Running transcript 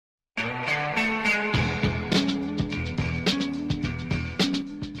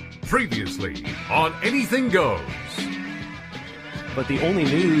Previously on Anything Goes. But the only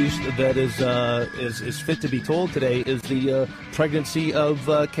news that is fit to be told today is the pregnancy of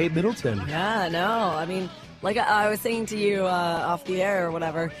Kate Middleton. Yeah, no, I mean, like I was saying to you off the air or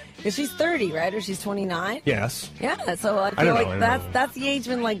whatever, because she's 30, right? Or she's 29? Yes. Yeah, so I feel like that's the age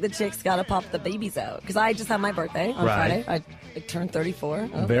when, like, the chicks got to pop the babies out. Because I just had my birthday on Friday. I turned 34.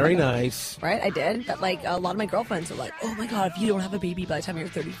 Oh, very nice. Right, I did. But, like, a lot of my girlfriends are like, oh, my God, if you don't have a baby by the time you're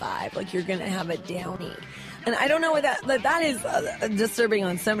 35, like, you're going to have a downy. And I don't know what that is disturbing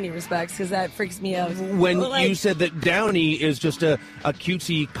on so many respects, because that freaks me out. When you said that downy is just a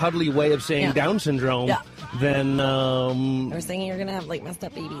cutesy, cuddly way of saying Down syndrome, then... They're saying you're going to have, like, messed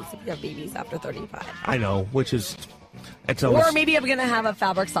up babies if you have babies after 35. I know, which is... Or maybe I'm going to have a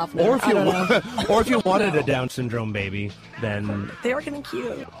fabric softener. Or if you wanted a Down syndrome baby, then... They were getting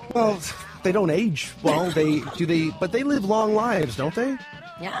cute. Well, they don't age. Well, but they live long lives, don't they?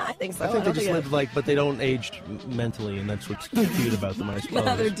 Yeah, I think so. I think they just live but they don't age mentally, and that's what's cute about them, I suppose.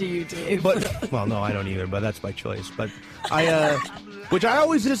 Neither do you, Dave. But, well, no, I don't either, but that's my choice. But which I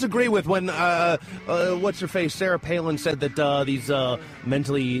always disagree with when, what's-her-face, Sarah Palin said that these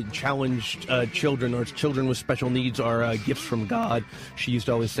mentally challenged children or children with special needs are gifts from God. She used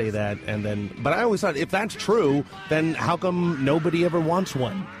to always say that, but I always thought, if that's true, then how come nobody ever wants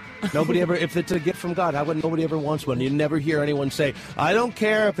one? If it's a gift from God, how come nobody ever wants one? You never hear anyone say, I don't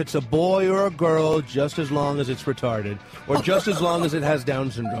care if it's a boy or a girl, just as long as it's retarded, or just as long as it has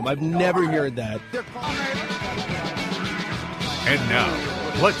Down syndrome. I've never heard that. And now,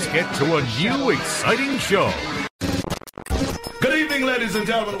 let's get to a new exciting show. Good evening, ladies and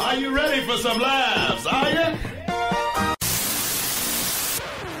gentlemen. Are you ready for some laughs? Are you?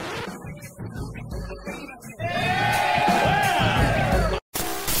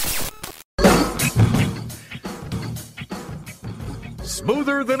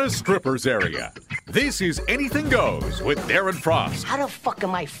 Smoother than a stripper's area. This is Anything Goes with Darren Frost. How the fuck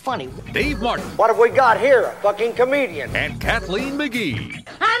am I funny? Dave Martin. What have we got here? A fucking comedian. And Kathleen McGee. And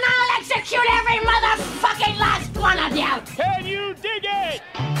I'll execute every motherfucking last one of you! Can you dig it?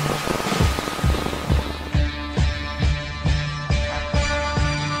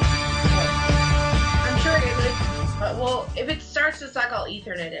 I'm sure it would. Well, if it starts to suck, I'll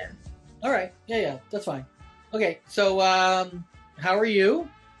Ethernet in. All right. Yeah, that's fine. Okay, so how are you?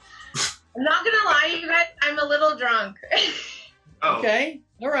 I'm not gonna lie, you guys. I'm a little drunk. Oh. Okay.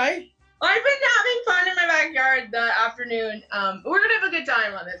 All right. I've been having fun in my backyard the afternoon. We're gonna have a good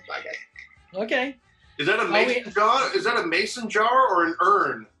time on this bucket. Okay. Is that a mason jar? Is that a mason jar or an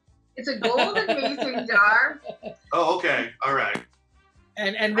urn? It's a golden mason jar. Oh, okay. All right.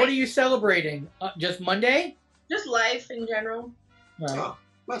 And what are you celebrating? Just Monday? Just life in general. Right. Oh,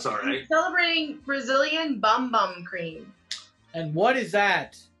 that's all right. I'm celebrating Brazilian bum cream. And what is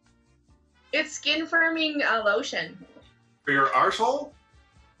that? It's skin firming lotion. For your arsehole?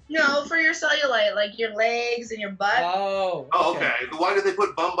 No, for your cellulite, like your legs and your butt. Oh. Okay. Why did they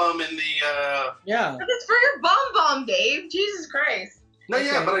put bum in the? Yeah. Because it's for your bum, Dave. Jesus Christ. No,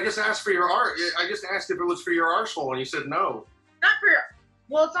 yeah, but I just asked for your I just asked if it was for your arsehole, and you said no. Not for your.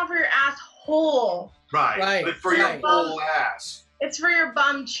 Well, it's not for your asshole. Right. But for your whole ass. It's for your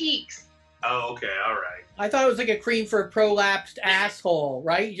bum cheeks. Oh, okay. All right. I thought it was like a cream for a prolapsed asshole,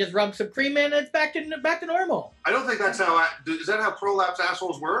 right? You just rub some cream in and it's back to normal. I don't think that's how. Is that how prolapsed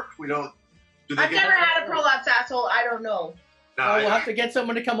assholes work? We don't. I've never had a prolapsed asshole. I don't know. No, we'll have to get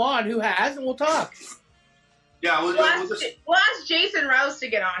someone to come on who has, and we'll talk. Yeah, we'll ask Jason Rouse to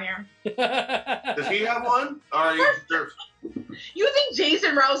get on here. Does he have one? Or you think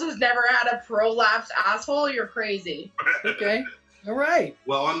Jason Rouse has never had a prolapsed asshole? You're crazy. Okay. All right.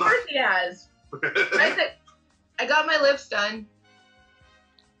 Well, I'm not. Of course he has. I got my lips done.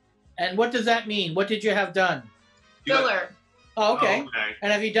 And what does that mean? What did you have done? Filler. Oh, okay.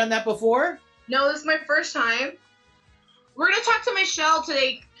 And have you done that before? No, this is my first time. We're going to talk to Michelle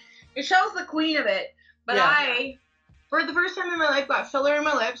today. Michelle's the queen of it. But I, for the first time in my life, got filler in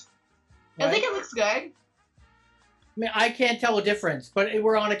my lips. Right. I think it looks good. I mean, I can't tell a difference, but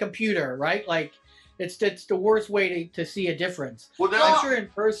we're on a computer, right? Like, it's the worst way to see a difference. Well, I'm sure in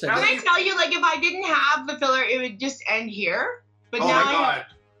person. Can I tell you, like, if I didn't have the filler, it would just end here. But now my God.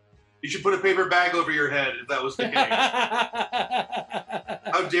 You should put a paper bag over your head if that was the case.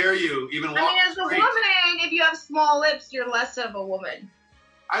 How dare you even walk as a woman, if you have small lips, you're less of a woman.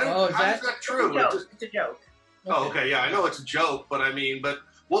 I don't. How is that true? It's a joke. Oh, okay. Yeah, I know it's a joke, but I mean,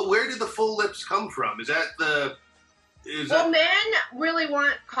 where did the full lips come from? Is that the? Men really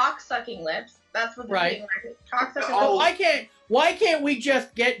want cock-sucking lips. That's what the thing is. Cock-sucking lips. Why can't we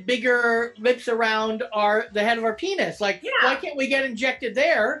just get bigger lips around the head of our penis? Like, why can't we get injected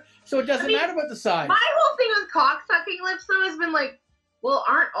there So it doesn't matter about the size. My whole thing with cock-sucking lips, though, has been like, well,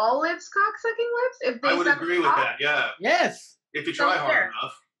 aren't all lips cock-sucking lips? If they I would suck agree with cock? that, yeah. Yes. If you try hard Fair.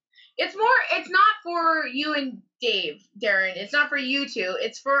 enough. It's not for you and Dave, Darren. It's not for you two.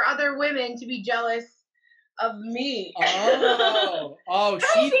 It's for other women to be jealous of me. Oh,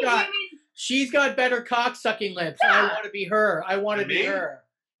 she's got better cock-sucking lips. Yeah. I want to be her. I want to be her.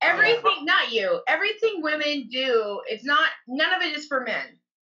 Everything, not you. Everything women do, none of it is for men.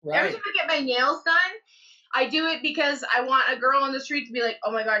 Right. Every time I get my nails done, I do it because I want a girl on the street to be like,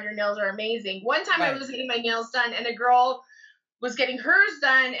 oh my God, your nails are amazing. One time I was getting my nails done and a girl was getting hers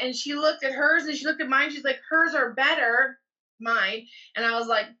done and she looked at hers and she looked at mine. She's like, hers are better, mine. And I was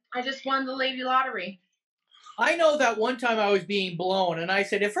like, I just won the lady lottery. I know that one time I was being blown and I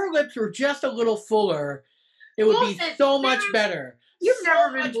said, if her lips were just a little fuller, it would be so much better. You've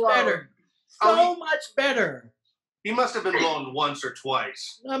never been blown. Better. So much better. He must have been blown once or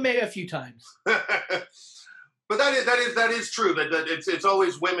twice. Maybe a few times. But that is true. That it's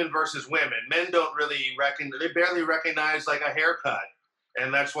always women versus women. Men don't really they barely recognize like a haircut,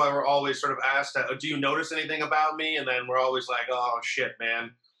 and that's why we're always sort of asked, "Do you notice anything about me?" And then we're always like, "Oh shit,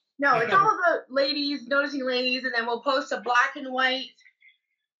 man." No, it's all about ladies noticing ladies, and then we'll post a black and white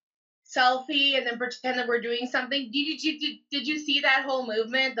selfie, and then pretend that we're doing something. Did you see that whole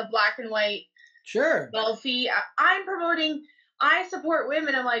movement, the black and white selfie? I'm promoting. I support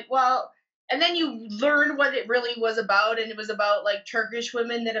women. I'm like, well. And then you learn what it really was about, and it was about like Turkish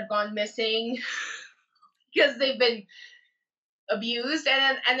women that have gone missing because they've been abused,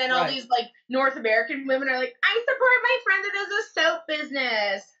 and then all these like North American women are like, I support my friend that does a soap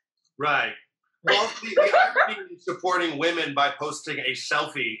business. Right. Well, the irony of supporting women by posting a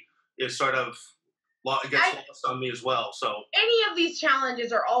selfie is sort of gets lost on me as well. So any of these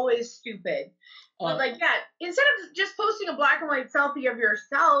challenges are always stupid, but like instead of just posting a black and white selfie of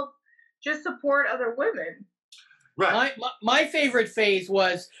yourself. Just support other women. Right. My favorite phase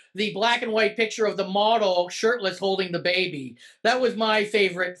was the black and white picture of the model shirtless holding the baby. That was my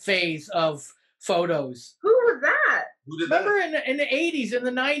favorite phase of photos. Who was that? Who did Remember that? in the 80s, in the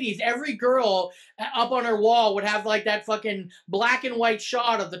 90s, every girl up on her wall would have like that fucking black and white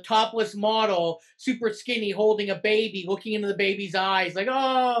shot of the topless model, super skinny, holding a baby, looking into the baby's eyes, like,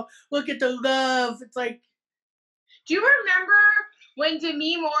 oh, look at the love. It's like... Do you remember... when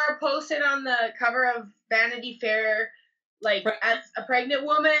Demi Moore posted on the cover of Vanity Fair, like as a pregnant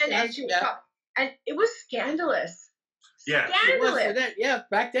woman, and she was and it was scandalous. Yeah, scandalous.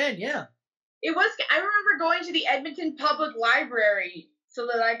 Back then, it was. I remember going to the Edmonton Public Library so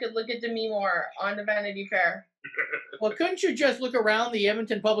that I could look at Demi Moore on the Vanity Fair. Well, couldn't you just look around the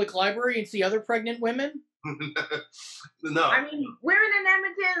Edmonton Public Library and see other pregnant women? No, I mean we're in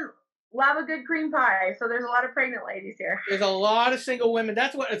Edmonton. Love a good cream pie, so there's a lot of pregnant ladies here. There's a lot of single women.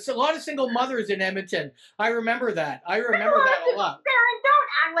 It's a lot of single mothers in Edmonton. I remember that. I remember that a lot. Darren, don't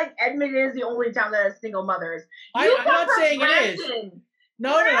act like Edmonton is the only town that has single mothers. I'm not saying it is.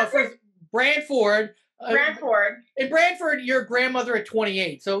 No. For Brantford. In Brantford, you're a grandmother at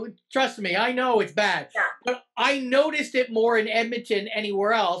 28. So trust me, I know it's bad. Yeah. But I noticed it more in Edmonton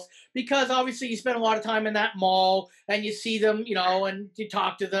anywhere else because obviously you spend a lot of time in that mall and you see them, and you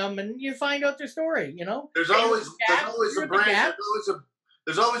talk to them and you find out their story, There's always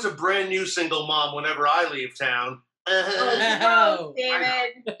a brand new single mom whenever I leave town. Oh, David.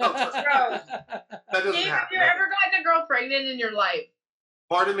 That David, doesn't happen. have you ever gotten a girl pregnant in your life?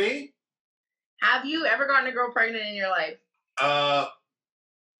 Pardon me? Have you ever gotten a girl pregnant in your life?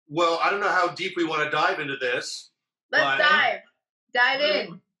 Well, I don't know how deep we want to dive into this. Let's dive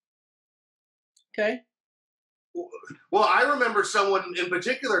in. Okay. Well, I remember someone in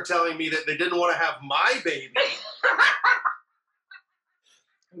particular telling me that they didn't want to have my baby.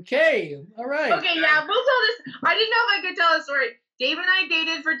 Okay, all right. Okay, yeah, we'll tell this. I didn't know if I could tell a story. Dave and I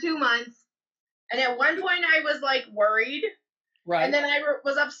dated for 2 months, and at one point I was like worried. Right. And then I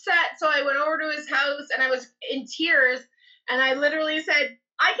was upset, so I went over to his house, and I was in tears, and I literally said,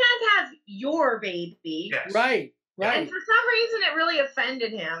 I can't have your baby. Yes. Right. And for some reason, it really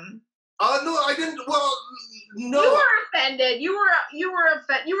offended him. No, I didn't. Well, no. You were offended. You were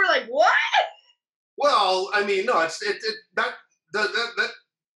offended. You were like, what? Well, I mean, no, that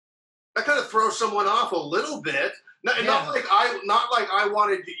kind of throws someone off a little bit. Not like I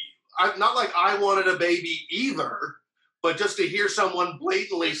wanted a baby either. But just to hear someone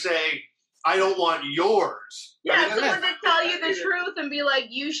blatantly say, I don't want yours. Yeah, someone to tell you the truth and be like,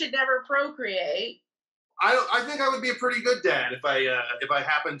 you should never procreate. I think I would be a pretty good dad if I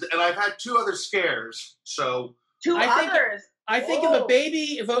happened to, and I've had 2 other scares. So I think if a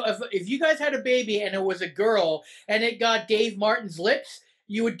baby, if you guys had a baby and it was a girl and it got Dave Martin's lips,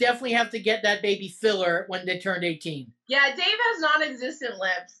 you would definitely have to get that baby filler when they turned 18. Yeah, Dave has non-existent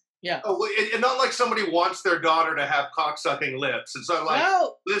lips. Yeah. Oh, and not like somebody wants their daughter to have cock-sucking lips. It's not like,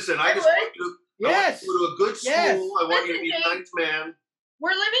 listen, I just want you to, I want you to go to a good school. Yes. I want you to be Dave, a nice man.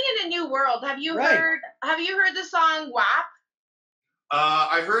 We're living in a new world. Have you heard the song WAP?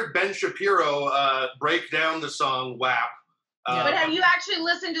 I heard Ben Shapiro break down the song WAP. But have you actually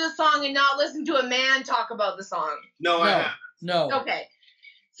listened to the song and not listened to a man talk about the song? No, I haven't. No. Okay.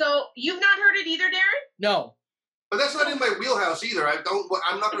 So you've not heard it either, Darren? No. But that's not in my wheelhouse either. I'm not going to.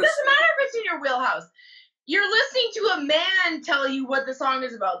 It doesn't matter if it's in your wheelhouse. You're listening to a man tell you what the song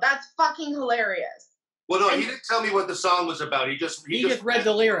is about. That's fucking hilarious. Well, no, he didn't tell me what the song was about. He just read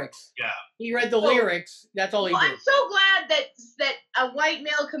the lyrics. Yeah. He read the lyrics. That's all he did. I'm so glad that a white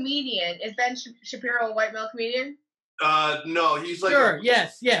male comedian is Ben Shapiro a white male comedian? No, he's like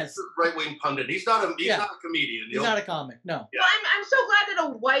yes. right-wing pundit. He's not a comedian. He's not a comic. No. Yeah. Well, I'm so glad that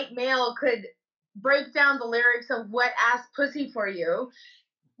a white male could break down the lyrics of Wet Ass Pussy for you.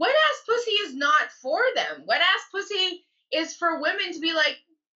 Wet Ass Pussy is not for them. Wet Ass Pussy is for women to be like,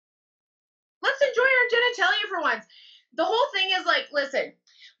 let's enjoy our genitalia for once. The whole thing is like, listen,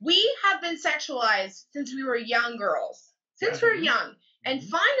 we have been sexualized since we were young girls. Since we were young. And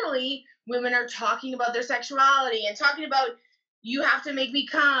finally, women are talking about their sexuality and talking about, you have to make me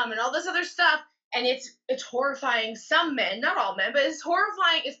come and all this other stuff. And it's horrifying some men, not all men, but it's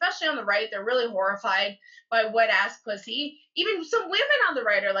horrifying, especially on the right. They're really horrified by wet ass pussy. Even some women on the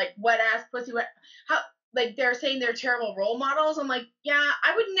right are like, wet ass pussy. Like they're saying they're terrible role models. I'm like, yeah,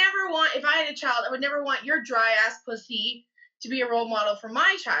 I would never want, if I had a child, I would never want your dry ass pussy to be a role model for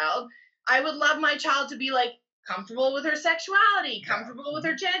my child. I would love my child to be like comfortable with her sexuality, comfortable with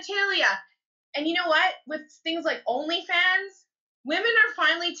her genitalia. And you know what? With things like OnlyFans, women are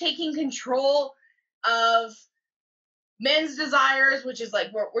finally taking control of men's desires, which is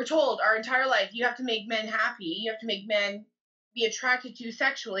like we're told our entire life, you have to make men happy. You have to make men be attracted to you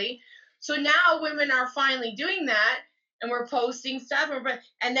sexually. So now women are finally doing that, and we're posting stuff.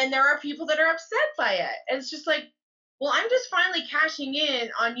 And then there are people that are upset by it. And it's just like, well, I'm just finally cashing in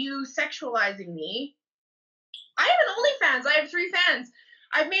on you sexualizing me. I have an OnlyFans. I have 3 fans.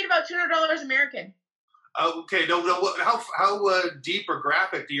 I've made about $200 American. Okay, no. How deep or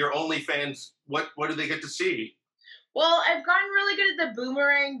graphic do your OnlyFans? What do they get to see? Well, I've gotten really good at the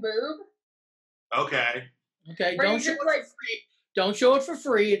boomerang boob. Okay. Okay. Don't show it for free. Don't show it for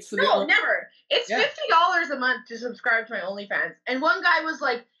free. It's for never. It's $50 a month to subscribe to my OnlyFans. And one guy was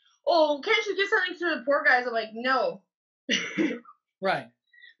like, "Oh, can't you give something to the poor guys?" I'm like, "No." Right.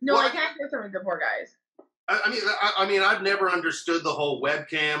 No, I can't give something to the poor guys. I mean, I've never understood the whole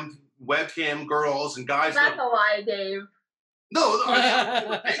webcam girls and guys. That's a lie, Dave. No,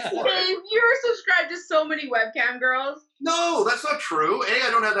 Dave, you're subscribed to so many webcam girls. No, that's not true. A,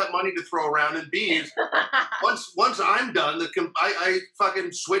 I don't have that money to throw around, and B, once I'm done, I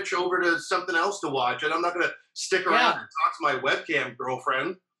fucking switch over to something else to watch, and I'm not gonna stick around and talk to my webcam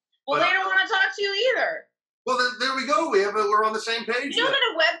girlfriend. Well, they don't want to talk to you either. Well, there we go. We're on the same page. You know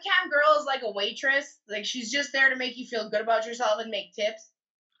that a webcam girl is like a waitress? Like, she's just there to make you feel good about yourself and make tips?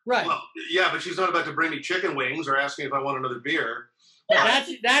 Right. Well, yeah, but she's not about to bring me chicken wings or ask me if I want another beer. Well,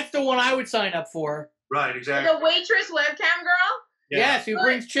 that's the one I would sign up for. Right, exactly. The waitress webcam girl? Yeah. Yes, who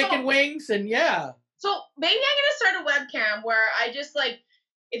brings chicken wings and So maybe I'm going to start a webcam where I just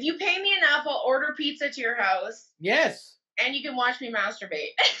if you pay me enough, I'll order pizza to your house. Yes. And you can watch me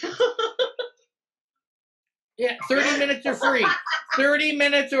masturbate. Yeah, 30 minutes are free. 30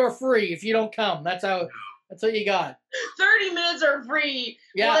 minutes are free if you don't come. That's what you got. 30 minutes are free.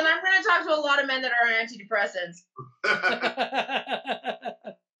 Yeah. Well, then I'm going to talk to a lot of men that are on antidepressants.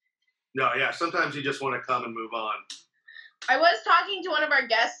 No, yeah, sometimes you just want to come and move on. I was talking to one of our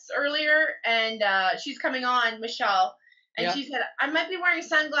guests earlier, and she's coming on, Michelle, and she said, I might be wearing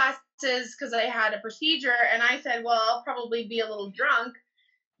sunglasses because I had a procedure, and I said, well, I'll probably be a little drunk.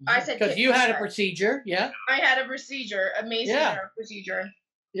 I said, because you had a procedure, I had a procedure, a Mason procedure.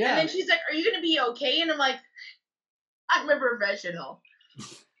 Yeah. And then she's like, are you going to be okay? And I'm like, I'm a professional.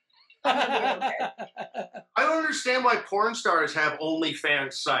 I don't understand why porn stars have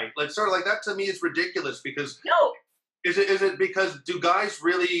OnlyFans site. Like, sort of like that to me is ridiculous because is it because do guys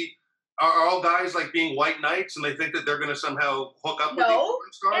really are all guys like being white knights and they think that they're going to somehow hook up with these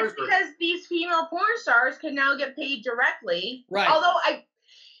porn stars? It's because these female porn stars can now get paid directly. Right. Although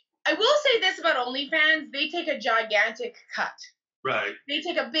I will say this about OnlyFans, they take a gigantic cut. Right. They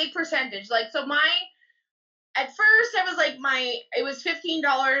take a big percentage. At first I was like it was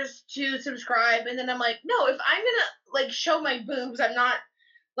 $15 to subscribe, and then I'm like, no, if I'm gonna show my boobs, I'm not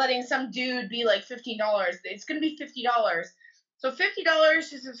letting some dude be like $15. It's gonna be $50. So $50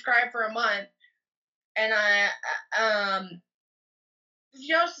 to subscribe for a month, and $50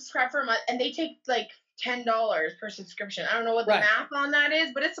 to subscribe for a month, and they take like $10 per subscription. I don't know what the math on that is,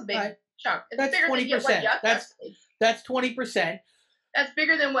 but it's a big chunk. It's That's bigger 20%. than what That's 20%. That's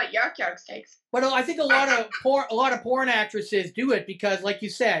bigger than what Yuck Yucks takes. But I think a lot of porn actresses do it because, like you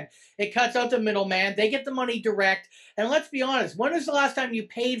said, it cuts out the middleman. They get the money direct. And let's be honest, when was the last time you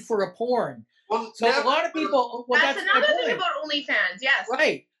paid for a porn? Well, so a lot of people. Well, that's another thing about OnlyFans. Yes.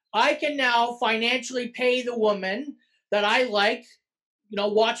 Right. I can now financially pay the woman that I liked,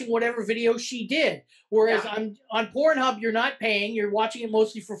 watching whatever video she did. Whereas on Pornhub, you're not paying. You're watching it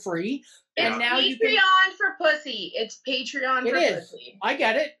mostly for free. And now Patreon you can, for pussy. It's Patreon for pussy. I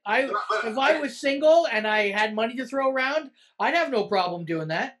get it. If I was single and I had money to throw around, I'd have no problem doing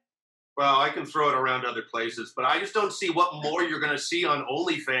that. Well, I can throw it around other places, but I just don't see what more you're going to see on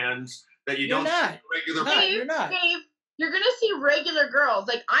OnlyFans that you don't see on regular. Dave, you're going to see regular girls.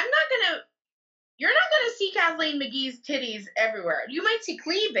 Like you're not going to see Kathleen McGee's titties everywhere. You might see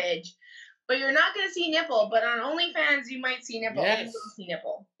cleavage, but you're not going to see nipple. But on OnlyFans, you might see nipple. Yes. You will see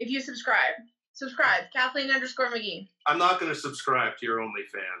nipple if you subscribe. Subscribe, Kathleen_McGee. I'm not going to subscribe to your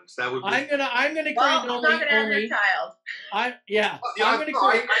OnlyFans. That would. I'm gonna create I'm an not going to have your child. I'm gonna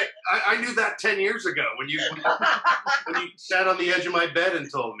create. I knew that 10 years ago when you sat on the edge of my bed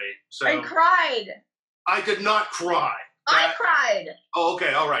and told me. So I cried. I did not cry. I cried. Oh,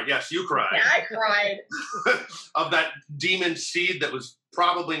 okay. All right. Yes, you cried. Yeah, I cried. Of that demon seed that was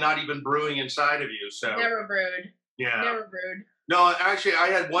probably not even brewing inside of you. So never brewed. Yeah. Never brewed. No, actually, I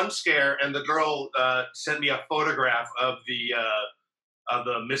had one scare, and the girl sent me a photograph of the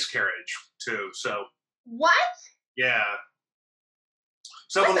miscarriage too. So what? Yeah.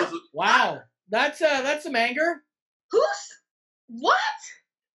 Someone was. Wow, that's some anger. What?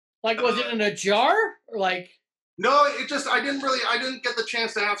 Like, was it in a jar or like? No, I didn't get the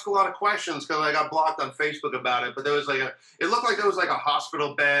chance to ask a lot of questions because I got blocked on Facebook about it. But there was it looked like there was like a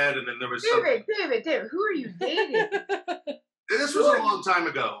hospital bed, and then there was David, who are you dating? This was a long time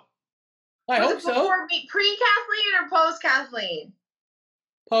ago. I hope so. Pre-Kathleen or post-Kathleen?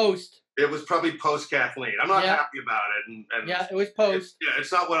 Post. It was probably post-Kathleen. I'm not happy about it. And yeah, it was post.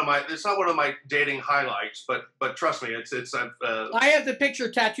 It's not one of my dating highlights. But trust me, it's. I have the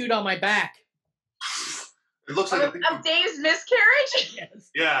picture tattooed on my back. It looks like of Dave's miscarriage. Yes.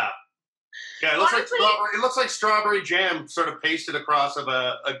 Yeah. Yeah, it looks like strawberry jam sort of pasted across of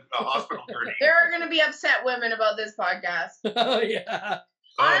a hospital gurney. There are going to be upset women about this podcast. Oh, yeah.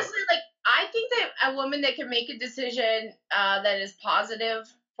 Honestly, I think that a woman that can make a decision that is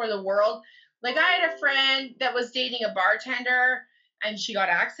positive for the world. Like, I had a friend that was dating a bartender, and she got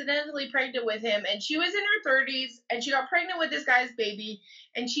accidentally pregnant with him, and she was in her 30s, and she got pregnant with this guy's baby,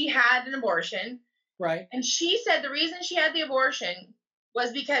 and she had an abortion. Right. And she said the reason she had the abortion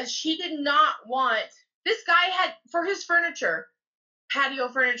was because she did not want this guy had for his furniture, patio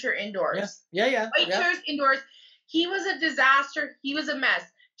furniture indoors. Yeah. White chairs indoors. He was a disaster. He was a mess.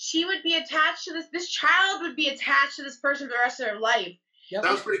 She would be attached to this child would be attached to this person for the rest of their life. Yep.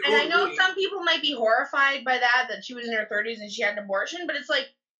 That was pretty cool. And I know some people might be horrified by that she was in her 30s and she had an abortion, but it's like,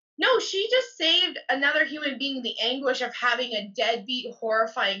 no, she just saved another human being the anguish of having a deadbeat,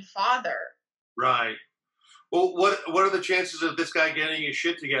 horrifying father. Right. Well, what are the chances of this guy getting his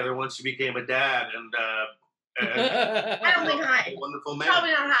shit together once he became a dad and I don't think high. Wonderful man.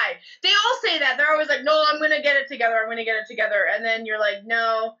 Probably not high. They all say that. They're always like, no, I'm going to get it together. I'm going to get it together. And then you're like,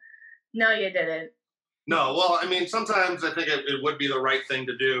 no, you didn't. No, well, I mean, sometimes I think it would be the right thing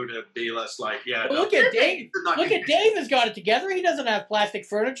to do to be less like, Look at Dave. Dave has got it together. He doesn't have plastic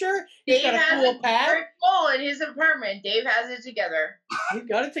furniture. He's got a cool pad. Brick wall in his apartment. Dave has it together. He's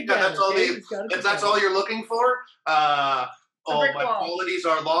got it together. That's all you're looking for? My wall. qualities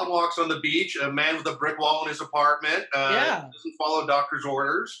are long walks on the beach, a man with a brick wall in his apartment, doesn't follow doctor's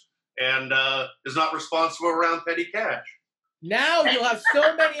orders, and is not responsible around petty cash. Now you'll have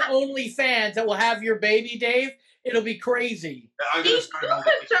so many OnlyFans that will have your baby, Dave. It'll be crazy. You could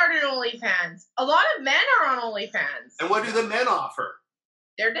start an OnlyFans. A lot of men are on OnlyFans. And what do the men offer?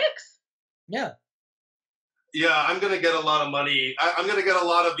 Their dicks. Yeah. Yeah, I'm going to get a lot of money. I'm going to get a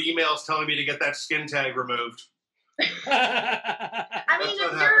lot of emails telling me to get that skin tag removed. I mean,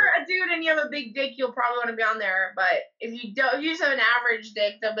 if you're a dude and you have a big dick, you'll probably want to be on there. But if you don't, if you just have an average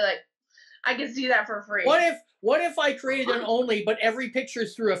dick, they'll be like, I can see that for free. What if I created an Only, but every picture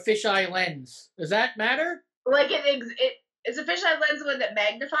is through a fisheye lens? Does that matter? Like it's a fisheye lens one that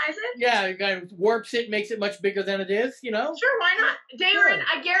magnifies it? Yeah, it kind of warps it, makes it much bigger than it is, you know? Sure, why not? Darren, sure.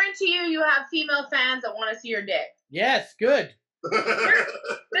 I guarantee you have female fans that want to see your dick. Yes, good. The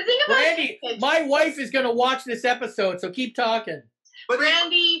thing about My wife is going to watch this episode, so keep talking. But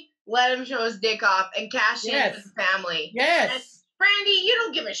Brandy let him show his dick off and cash in with the family. Yes. And Brandy, you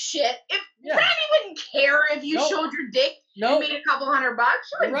don't give a shit. If Brandy wouldn't care if you showed your dick and made a couple $100,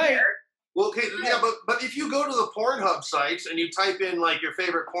 she wouldn't care. Well, okay, yeah, but if you go to the Pornhub sites and you type in like your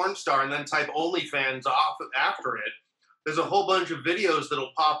favorite porn star and then type OnlyFans off after it, there's a whole bunch of videos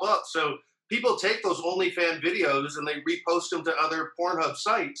that'll pop up. So people take those OnlyFans videos and they repost them to other Pornhub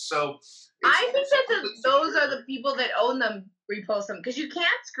sites. So I think that those are the people that own them repost them because you can't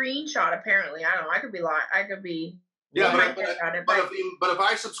screenshot. Apparently, I don't know. I could be lying. I could be. Yeah, but if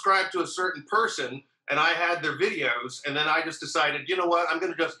I subscribe to a certain person and I had their videos, and then I just decided, you know what, I'm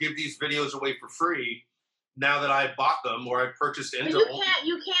going to just give these videos away for free now that I bought them or I purchased into them.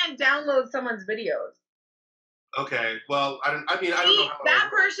 You can't download someone's videos. Okay, well, I don't know how that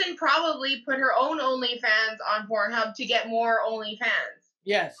person probably put her own OnlyFans on Pornhub to get more OnlyFans.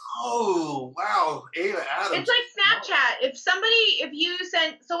 Yes. Oh, wow. Ava Adams. It's like Snapchat.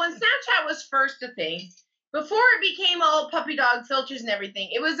 So when Snapchat was first a thing, before it became all puppy dog filters and everything,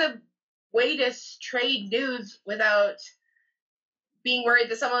 it was a way to trade nudes without being worried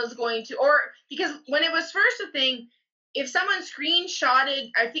that someone was going to, or because when it was first a thing, if someone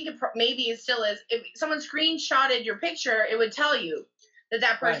screenshotted, I think maybe it still is, if someone screenshotted your picture, it would tell you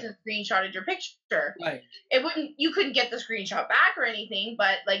that person screenshotted your picture. Right. You couldn't get the screenshot back or anything,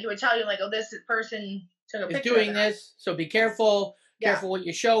 but like it would tell you like, oh, this person took a picture. Is doing this, so be careful. Careful what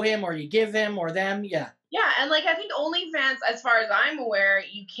you show him or you give him or them. Yeah. Yeah, and like I think OnlyFans, as far as I'm aware,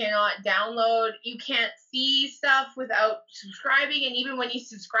 you cannot download, you can't see stuff without subscribing, and even when you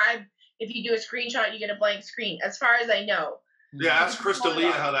subscribe, if you do a screenshot, you get a blank screen. As far as I know. Yeah, ask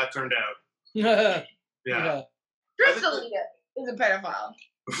Crystalia how that turned out. Yeah. Crystalia is a pedophile.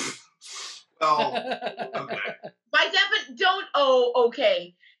 Well,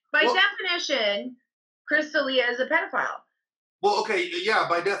 okay. By definition, Crystalia is a pedophile. Well, okay, yeah,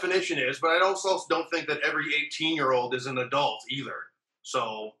 by definition is, but I also don't think that every 18-year-old is an adult either.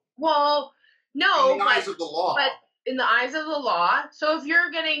 So. Well, no, in the eyes of the law. But in the eyes of the law, so if you're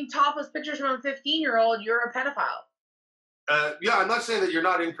getting topless pictures from a 15-year-old, you're a pedophile. Yeah, I'm not saying that you're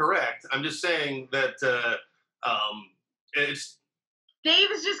not incorrect. I'm just saying that it's. Dave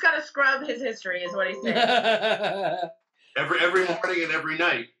has just got to scrub his history, is what he's saying. every morning and every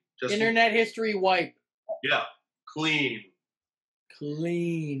night. Just Internet history wipe. Yeah, clean.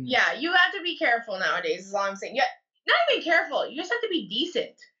 Yeah, you have to be careful nowadays, is all I'm saying. Yeah, not even careful. You just have to be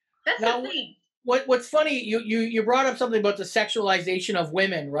decent. That's the thing. What's funny, you brought up something about the sexualization of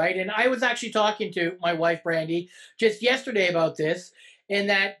women, right? And I was actually talking to my wife, Brandy, just yesterday about this, and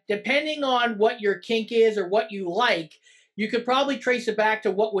that depending on what your kink is or what you like, you could probably trace it back to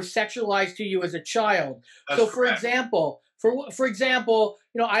what was sexualized to you as a child. So, for example,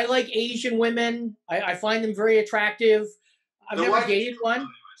 I like Asian women. I find them very attractive. I've never dated one.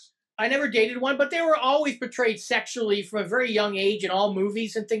 I never dated one, but they were always portrayed sexually from a very young age in all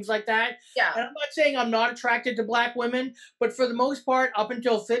movies and things like that. Yeah. And I'm not saying I'm not attracted to black women, but for the most part, up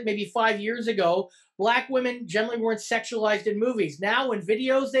until maybe 5 years ago, black women generally weren't sexualized in movies. Now in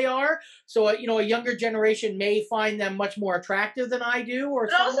videos they are. So, a younger generation may find them much more attractive than I do.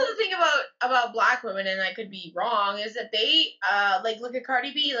 But also the thing about black women, and I could be wrong, is that they, look at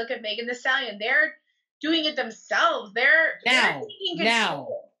Cardi B, look at Megan Thee Stallion, they're doing it themselves. They're taking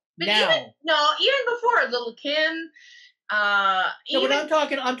control. But even before Lil' Kim. But I'm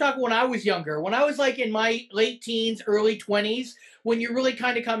talking when I was younger. When I was like in my late teens, early 20s, when you really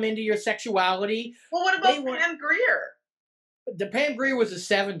kind of come into your sexuality. Well, what about Pam Grier? The Pam Grier was the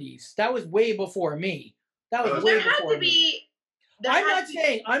 70s. That was way before me. That was way before me.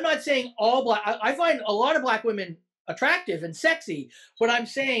 I'm not saying all black. I find a lot of black women attractive and sexy, but I'm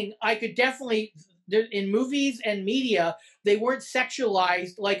saying I could definitely. In movies and media, they weren't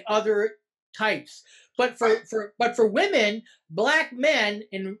sexualized like other types. But for women, black men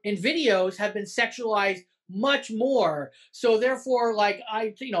in videos have been sexualized much more. So therefore, like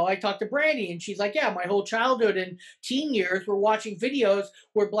I talked to Brandy and she's like, yeah, my whole childhood and teen years were watching videos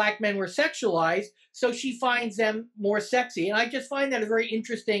where black men were sexualized. So she finds them more sexy. And I just find that a very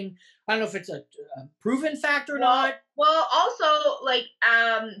interesting, I don't know if it's a proven fact or not. Well, also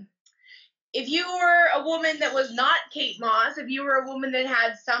if you were a woman that was not Kate Moss, if you were a woman that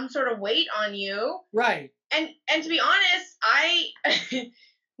had some sort of weight on you. Right. And to be honest,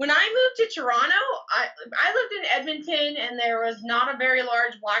 when I moved to Toronto, I lived in Edmonton and there was not a very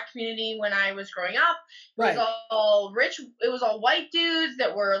large black community when I was growing up. It was all rich. It was all white dudes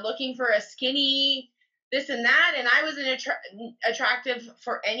that were looking for a skinny this and that. And I wasn't attractive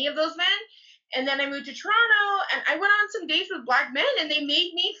for any of those men. And then I moved to Toronto, and I went on some dates with black men, and they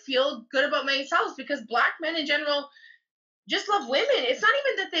made me feel good about myself, because black men in general just love women. It's not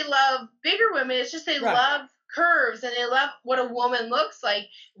even that they love bigger women. It's just they love curves, and they love what a woman looks like.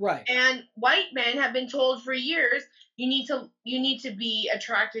 Right. And white men have been told for years, you need to be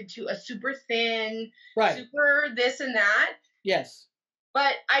attracted to a super thin, super this and that. Yes.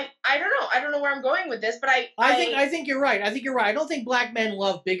 But I don't know. I don't know where I'm going with this, but I think you're right. I think you're right. I don't think black men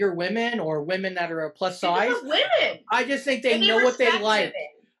love bigger women or women that are a plus size. They love women. I just think they know what they like.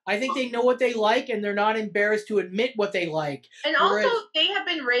 I think they know what they like, and they're not embarrassed to admit what they like. And also, they have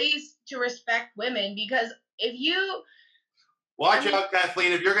been raised to respect women, because if you... Watch out,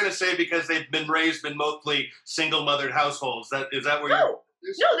 Kathleen, if you're going to say because they've been raised in mostly single-mothered households, is that where you're...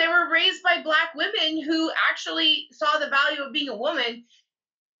 No, they were raised by black women who actually saw the value of being a woman.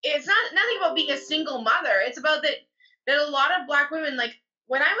 It's nothing about being a single mother. It's about that a lot of black women, like,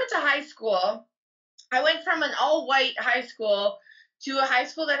 when I went to high school, I went from an all-white high school to a high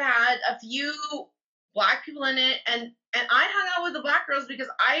school that had a few black people in it, and I hung out with the black girls because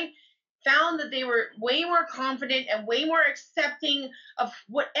I found that they were way more confident and way more accepting of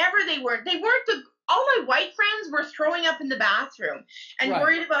whatever they were. They weren't all my white friends were throwing up in the bathroom and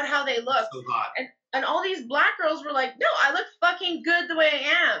worried about how they looked. So hot. And all these black girls were like, no, I look fucking good the way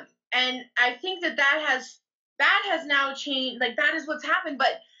I am. And I think that has now changed. Like, that is what's happened.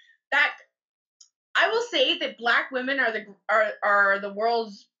 But that, I will say that black women are the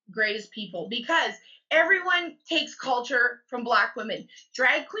world's greatest people, because everyone takes culture from black women.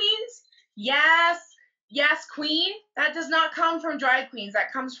 Drag queens, yes, queen. That does not come from drag queens.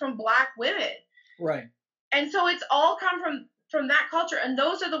 That comes from black women. Right. And so it's all come from that culture. And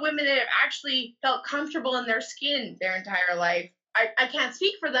those are the women that have actually felt comfortable in their skin their entire life. I can't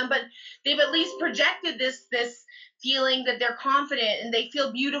speak for them, but they've at least projected this feeling that they're confident and they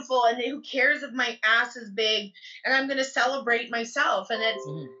feel beautiful, and who cares if my ass is big, and I'm going to celebrate myself. And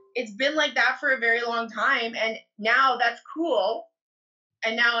it's been like that for a very long time. And now that's cool.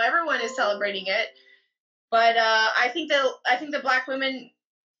 And now everyone is celebrating it. But I think the black women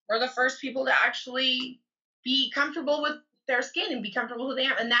were the first people to actually be comfortable with their skin and be comfortable who they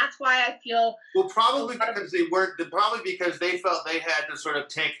are. And that's why I feel... Well, probably because they felt they had to sort of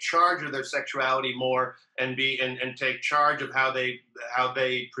take charge of their sexuality more and take charge of how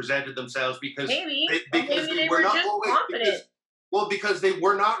they presented themselves, because maybe they were just confident. Because they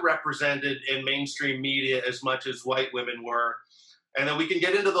were not represented in mainstream media as much as white women were. And then we can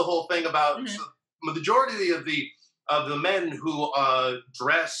get into the whole thing about the majority of the men who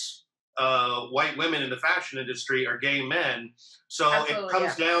dress white women in the fashion industry are gay men. So it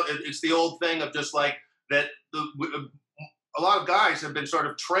comes down, it's the old thing of just like that. A lot of guys have been sort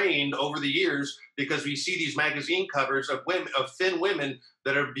of trained over the years, because we see these magazine covers of thin women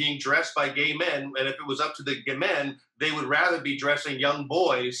that are being dressed by gay men. And if it was up to the gay men, they would rather be dressing young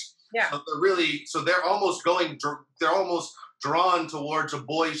boys. Yeah. So they're almost drawn towards a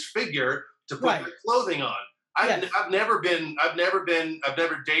boy's figure to put their clothing on. I've never dated. I've never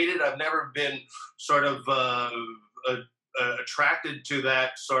been sort of attracted to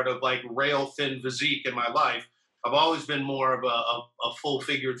that sort of like rail thin physique in my life. I've always been more of a full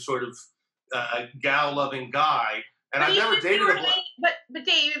figured sort of gal loving guy, and I've never dated a black. But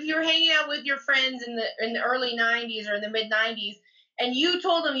Dave, if you were hanging out with your friends in the early '90s or in the mid '90s, and you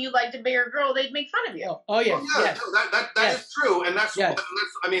told them you liked a bigger girl, they'd make fun of you. Oh yes, yes. No, that is true, and that's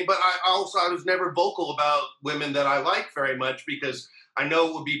I mean, but I was never vocal about women that I like very much, because I know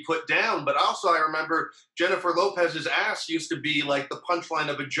it would be put down. But also, I remember Jennifer Lopez's ass used to be like the punchline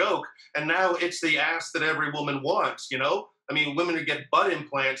of a joke, and now it's the ass that every woman wants. You know, I mean, women who get butt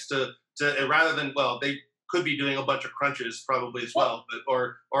implants to rather than, well, they could be doing a bunch of crunches probably as well, but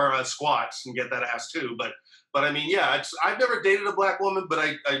or squats and get that ass too. But I mean, yeah, I've never dated a black woman, but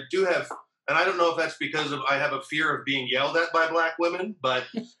I do have, and I don't know if that's because I have a fear of being yelled at by black women, but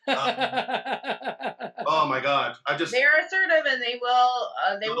oh my God, they're assertive, and they will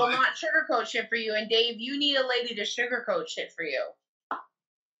not sugarcoat shit for you. And Dave, you need a lady to sugarcoat shit for you.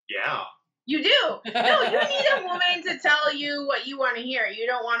 Yeah. You do. No, you need a woman to tell you what you want to hear. You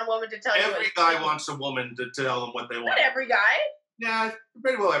don't want a woman to tell you. Every guy wants a woman to tell them what they want. Not every guy. Yeah,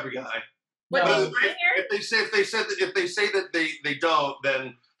 pretty well every guy. What if they say that they don't,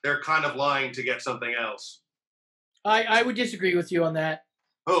 then they're kind of lying to get something else. I would disagree with you on that.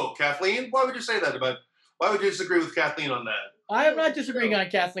 Oh, Kathleen? Why would you say that why would you disagree with Kathleen on that? I am not disagreeing on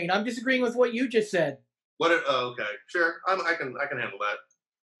Kathleen. I'm disagreeing with what you just said. Okay, sure. I can handle that.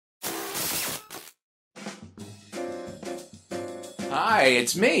 Hi,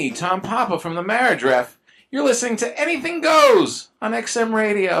 it's me, Tom Papa from The Marriage Ref. You're listening to Anything Goes on XM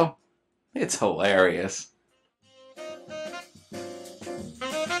Radio. It's hilarious.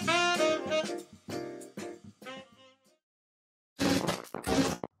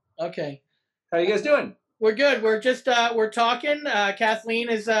 Okay. How you guys doing? We're good. We're just we're talking. Kathleen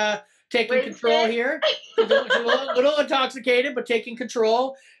is taking control here. She's a little intoxicated, but taking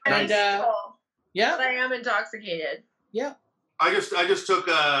control. And yeah, but I am intoxicated. Yeah. I just took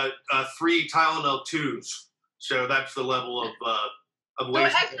 3 Tylenol 2s, so that's the level of So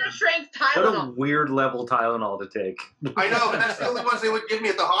waste. extra strength What a Tylenol. weird level Tylenol to take. I know, but that's the only ones they would give me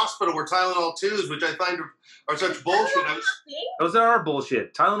at the hospital were Tylenol 2s, which I find are such bullshit. Those are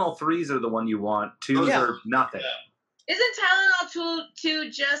bullshit. Tylenol 3s are the one you want. 2s are nothing. Isn't Tylenol 2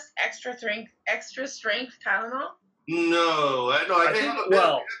 just extra strength Tylenol? No, I think think-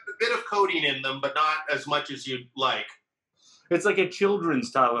 have a bit of codeine in them, but not as much as you'd like. It's like a children's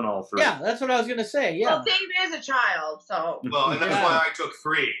Tylenol 3. Yeah, that's what I was gonna say. Yeah. Well, David is a child, so. Well, and that's why I took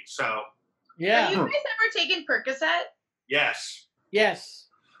 3. So. Yeah. Have you guys ever taken Percocet? Yes. Yes.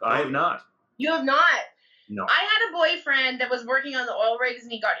 I have not. You have not. No. I had a boyfriend that was working on the oil rigs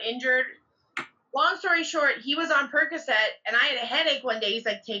and he got injured. Long story short, he was on Percocet and I had a headache one day. He's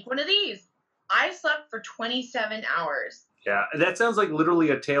like, take one of these. I slept for 27 hours. Yeah, that sounds like literally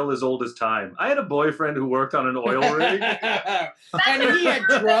a tale as old as time. I had a boyfriend who worked on an oil rig. And he had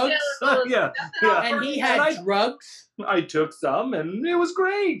drugs. yeah. And he had drugs. I took some, and it was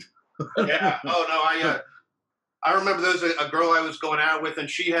great. Yeah. Oh no, I remember there was a girl I was going out with, and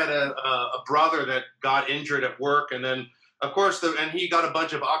she had a brother that got injured at work, and then of course and he got a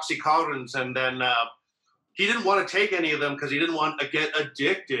bunch of Oxycontins, and then he didn't want to take any of them because he didn't want to get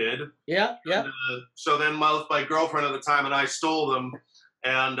addicted. Yeah, yeah. And, so then my girlfriend at the time and I stole them,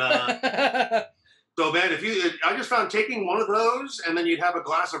 and so man, I just found taking one of those, and then you'd have a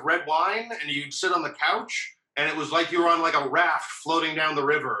glass of red wine, and you'd sit on the couch, and it was like you were on like a raft floating down the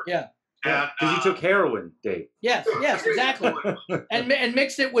river. Yeah. Because you took heroin, Dave. Yes, exactly. and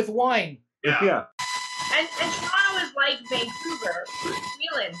mixed it with wine. Yeah. And Toronto is like Vancouver, New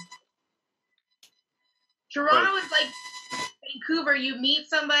Zealand. Toronto is like Vancouver. You meet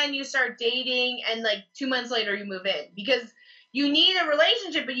somebody and you start dating, and like 2 months later you move in because you need a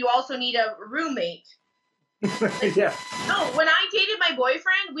relationship, but you also need a roommate. Yeah. No, when I dated my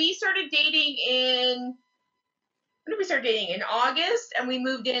boyfriend, we started dating in. When did we start dating? In August, and we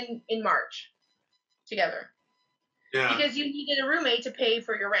moved in March together. Yeah. Because you needed a roommate to pay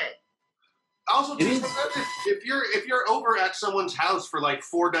for your rent. Also, if you're over at someone's house for like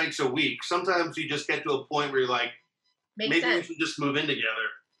 4 nights a week, sometimes you just get to a point where you're like, maybe we should just move in together.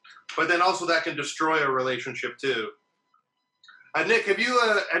 But then also that can destroy a relationship too. Nick, have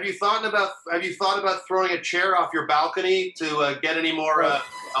you thought about throwing a chair off your balcony to get any more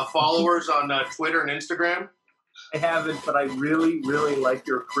followers on Twitter and Instagram? I haven't, but I really, really like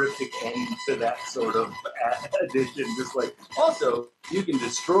your cryptic end to that sort of addition. Just like, also, you can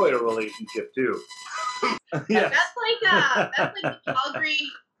destroy a relationship too. Yeah. That's like the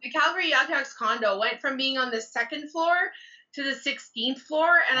Calgary Yuck Yucks condo went from being on the 2nd floor to the 16th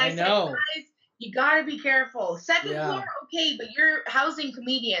floor, and I said, guys, you gotta be careful. 2nd floor, okay, but you're housing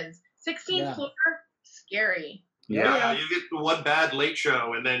comedians. 16th floor, scary. Yeah, you get one bad late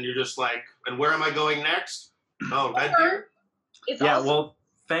show, and then you're just like, and where am I going next? Oh, that dude? Well,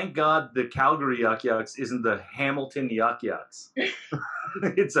 thank God the Calgary Yuck Yucks isn't the Hamilton Yuck Yucks.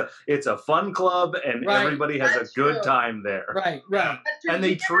 It's a fun club, and everybody has a good time there. Right. And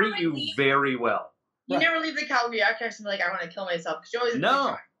they treat you very well. You never leave the Calgary Yuck Yucks and be like, I want to kill myself, because you always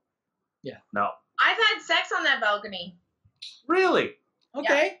No. Yeah. No. I've had sex on that balcony. Really?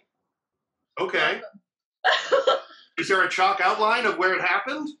 Okay. Yeah. Okay. Is there a chalk outline of where it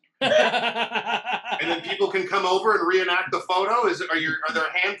happened? And then people can come over and reenact the photo. Are there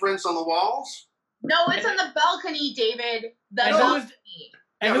handprints on the walls? No, it's on the balcony, David.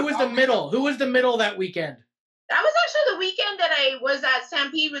 Who was the middle? Who was the middle that weekend? That was actually the weekend that I was at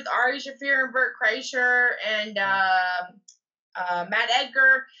Stampede with Ari Shafir and Bert Kreischer and Matt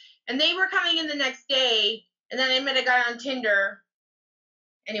Edgar, and they were coming in the next day. And then I met a guy on Tinder.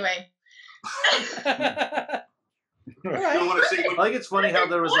 Anyway. Right. I think it's funny how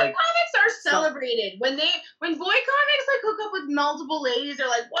there was boy like comics are celebrated when boy comics like hook up with multiple ladies. They're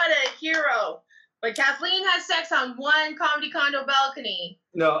like, what a hero! But Kathleen has sex on one comedy condo balcony.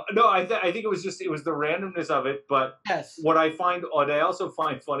 No. I think it was the randomness of it. But what I also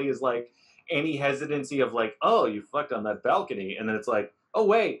find funny is like any hesitancy of like, oh, you fucked on that balcony, and then it's like, oh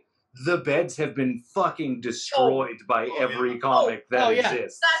wait, the beds have been fucking destroyed by every comic that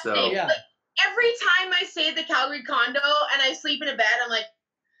exists. That's so it. Like, every time I stay at the Calgary condo and I sleep in a bed, I'm like,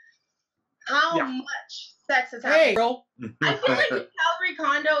 how much sex has happened? Hey, girl. I feel like the Calgary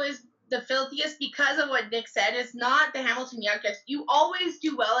condo is the filthiest because of what Nick said. It's not the Hamilton Yuck Yucks. You always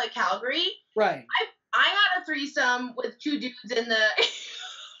do well at Calgary. Right. I had a threesome with 2 dudes in the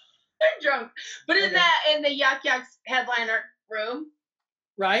they're drunk. But in the Yuck Yucks headliner room.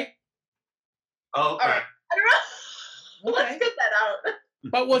 Right. Oh, okay. All right. I don't know. Okay. Let's get that out.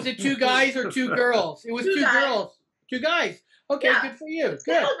 But was it 2 guys or 2 girls? It was 2 guys. girls. 2 guys. Okay, Yeah. good for you. It's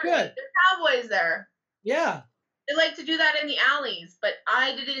Good, Calgary. good. There's cowboys there. Yeah. They like to do that in the alleys, but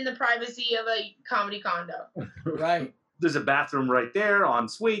I did it in the privacy of a comedy condo. Right. There's a bathroom right there, en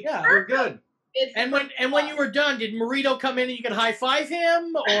suite. Yeah. We're good. And when you were done, did Marito come in and you could high five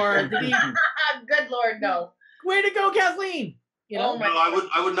him, or did he? Good Lord, no. Way to go, Kathleen! You know, No,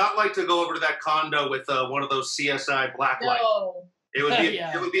 I would not like to go over to that condo with one of those CSI black lights. No. It would be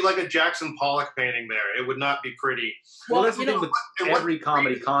Yeah. it would be like a Jackson Pollock painting there. It would not be pretty. Well, that's the you thing know, with every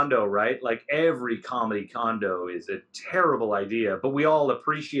comedy condo, right? Like every comedy condo is a terrible idea, but we all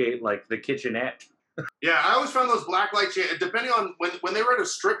appreciate like the kitchenette. Yeah, I always found those black lights, depending on when they were at a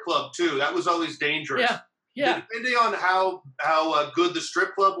strip club too, that was always dangerous. Yeah. Depending on how good the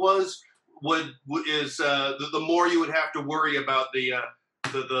strip club was, the more you would have to worry about the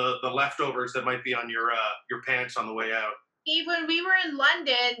leftovers that might be on your pants on the way out. Steve, when we were in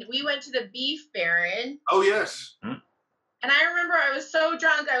London, we went to the Beef Baron. Oh yes. And I remember I was so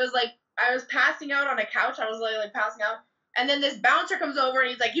drunk, I was passing out on a couch. I was like passing out. And then this bouncer comes over and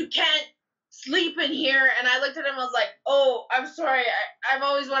he's like, "You can't sleep in here." And I looked at him, I was like, "Oh, I'm sorry. I've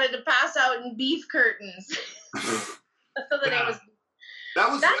always wanted to pass out in beef curtains." So the name was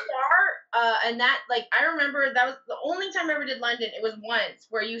that bar, and that, like, I remember that was the only time I ever did London. It was once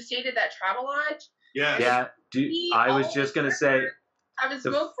where you stayed at that Travelodge. Yeah. I was just gonna say, having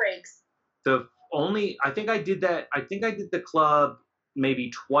smoke breaks. I think I did the club maybe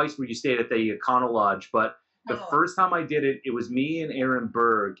twice where you stayed at the Econo Lodge, but the first time I did it, it was me and Aaron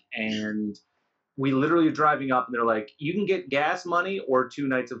Berg, and we literally were driving up, and they're like, "You can get gas money or 2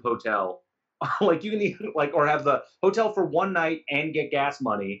 nights of hotel." Like, you can even, like, or have the hotel for 1 night and get gas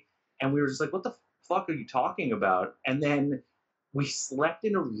money. And we were just like, "What the fuck are you talking about?" And then we slept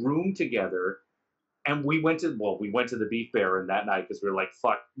in a room together, and we went to the Beef Baron that night because we were like,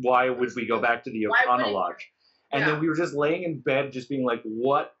 "Fuck, why would we go back to the Econo Lodge?" And then we were just laying in bed, just being like,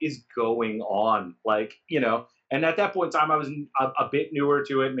 "What is going on?" Like, you know. And at that point in time, I was a bit newer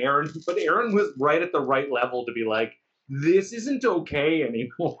to it, and Aaron was right at the right level to be like, "This isn't okay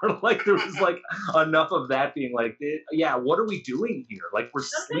anymore." Like, there was like enough of that being like, "Yeah, what are we doing here? Like, we're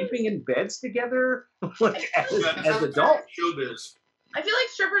sleeping in beds together, like as adults." Showbiz. I feel like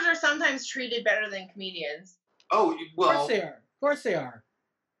strippers are sometimes treated better than comedians. Oh well. Of course they are. Of course they are.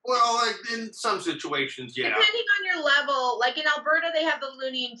 Well, like, in some situations, yeah. Depending on your level, like in Alberta, they have the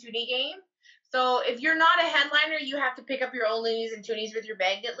Looney and Toonie game. So if you're not a headliner, you have to pick up your own Loonies and Toonies with your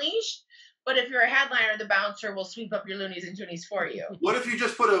magnet leash. But if you're a headliner, the bouncer will sweep up your Loonies and Toonies for you. What if you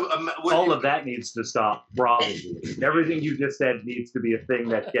just put all of that needs to stop, probably. Everything you just said needs to be a thing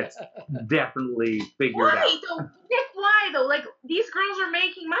that gets definitely figured out. Why though? Nick, why though? Like, these girls are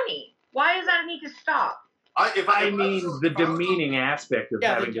making money. Why does that need to stop? I mean the demeaning aspect of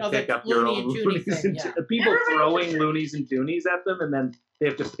having to pick up your own Loonies and people throwing Loonies and Toonies at them, and then they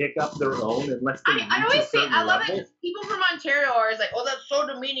have to pick up their own unless they I always say, I love level. it. People from Ontario are always like, "Oh, that's so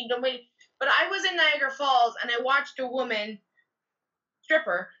demeaning." But I was in Niagara Falls and I watched a woman,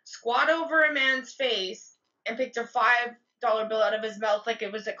 stripper, squat over a man's face and picked a $5 bill out of his mouth like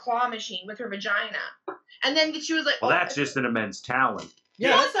it was a claw machine with her vagina. And then she was like, "Well, that's just an immense talent."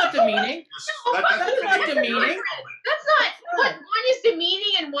 Yeah, that's not demeaning. No, that's not demeaning. That's not. One is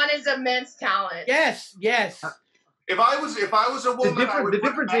demeaning and one is immense talent. Yes. If I was a woman, the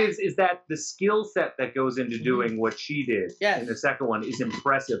difference is that the skill set that goes into doing what she did in the second one is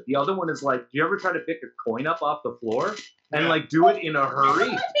impressive. The other one is like, do you ever try to pick a coin up off the floor and like do it in a hurry?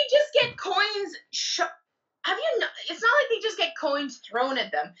 It's not like they just get coins. It's not like they just get coins thrown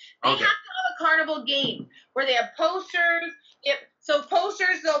at them. They have to have a carnival game where they have posters. So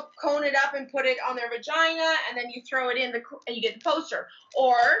posters, they'll cone it up and put it on their vagina, and then you throw it in and you get the poster.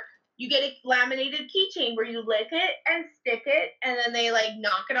 Or you get a laminated keychain where you lick it and stick it, and then they like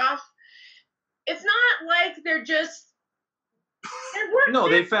knock it off. It's not like they're just. No,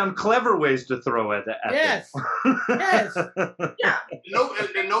 they found clever ways to throw at them. Yes. Yeah.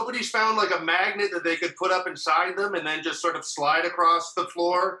 And nobody's found like a magnet that they could put up inside them and then just sort of slide across the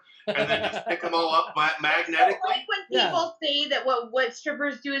floor and then just pick them all up magnetically. I like when people say that what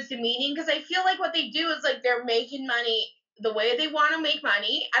strippers do is demeaning, because I feel like what they do is like they're making money the way they want to make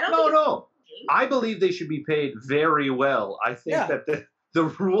money. No. I believe they should be paid very well. I think that the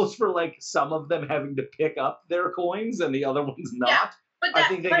rules for like some of them having to pick up their coins and the other ones not I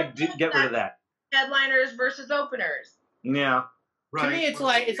think they could get rid of that. Headliners versus openers. Yeah. Right. To me, it's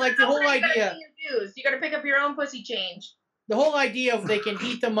like the whole idea. You got to pick up your own pussy change. The whole idea of they can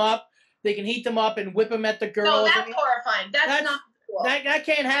heat them up and whip them at the girls. No, that's horrifying. That's not cool. That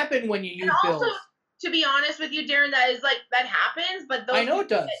can't happen when you use also, pills. To be honest with you, Darren, that happens, but those I know it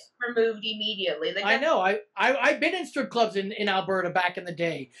does. Get removed immediately. I know. I've been in strip clubs in Alberta back in the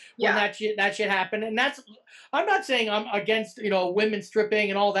day when that shit happened, and I'm not saying I'm against women stripping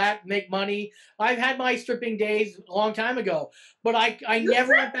and all that, make money. I've had my stripping days a long time ago, but I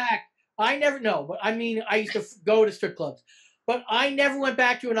never went back. I used to go to strip clubs, but I never went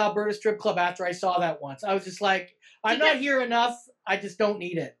back to an Alberta strip club after I saw that once. I was just like, I'm not here enough. I just don't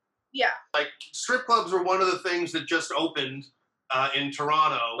need it. Yeah. Like, strip clubs were one of the things that just opened in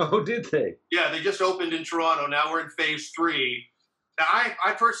Toronto. Oh, did they? Yeah, they just opened in Toronto. Now we're in phase 3. Now,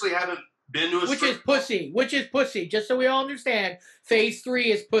 I personally haven't been to a strip club. Which is pussy. Just so we all understand, phase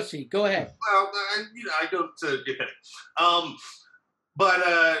 3 is pussy. Go ahead. Well, I don't get it.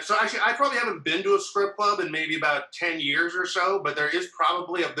 So actually, I probably haven't been to a strip club in maybe about 10 years or so, but there's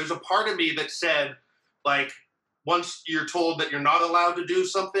a part of me that said, like, once you're told that you're not allowed to do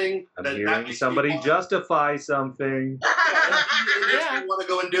something, I'm hearing somebody justify something. You want to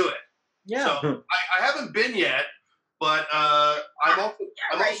go and do it. Yeah. So I haven't been yet, but I'm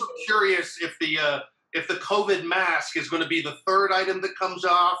also curious if the COVID mask is going to be the third item that comes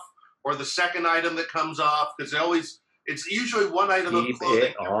off or the second item that comes off, because it's usually one item of clothing. Keep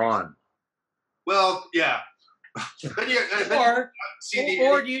it on. Well, yeah.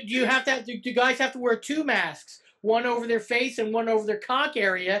 Or do you have to? Do guys have to wear 2 masks? One over their face and one over their cock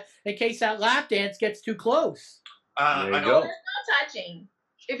area in case that lap dance gets too close. There you go. There's no touching.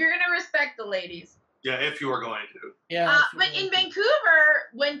 If you're going to respect the ladies. Yeah, if you are going to. Yeah. But in Vancouver,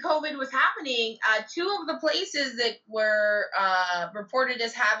 when COVID was happening, 2 of the places that were reported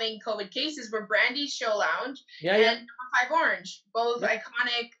as having COVID cases were Brandy's Show Lounge and Number 5 Orange, both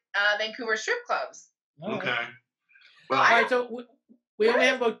iconic Vancouver strip clubs. Okay. Well, all right, so we only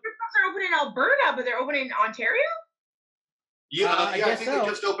have about... Strip clubs are open in Alberta, but they're open in Ontario? Yeah, I think they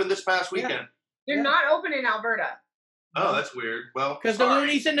just opened this past weekend. Yeah. They're not open in Alberta. Oh, that's weird. Well, because the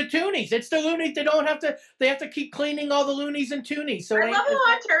loonies and the toonies. It's the loonies. They have to keep cleaning all the loonies and toonies. So I love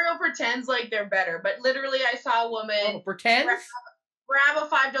how Ontario pretends like they're better, but literally I saw a woman pretend grab a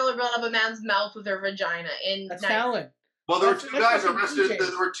 $5 bill out of a man's mouth with her vagina. That's talent. Well, there were 2 guys arrested.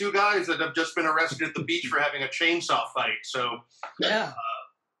 There were 2 guys that have just been arrested at the beach for having a chainsaw fight. So yeah.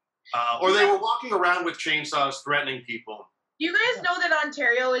 Or they were walking around with chainsaws threatening people. Do you guys know that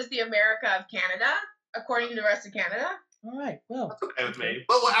Ontario is the America of Canada, according to the rest of Canada? All right, well. That's okay with me.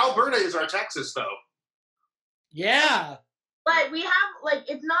 Well, Alberta is our Texas, though. Yeah. But we have,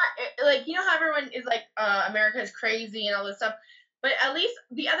 it's not, how everyone is America is crazy and all this stuff. But at least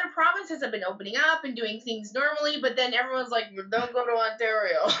the other provinces have been opening up and doing things normally, but then everyone's like, don't go to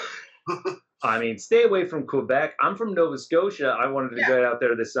Ontario. I mean, stay away from Quebec. I'm from Nova Scotia. I wanted to get out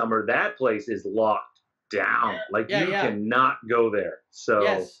there this summer. That place is locked down. You cannot go there. So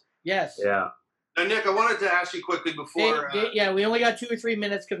Yes. Yeah. Now, Nick, I wanted to ask you quickly before... we only got 2 or 3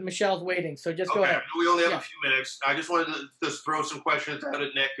 minutes because Michelle's waiting, so just go ahead. We only have a few minutes. I just wanted to just throw some questions out at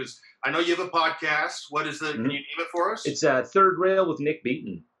Nick, because I know you have a podcast. What is can you name it for us? It's Third Rail with Nick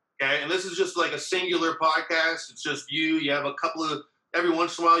Beaton. Okay, and this is just like a singular podcast. It's just you. You have a couple of... Every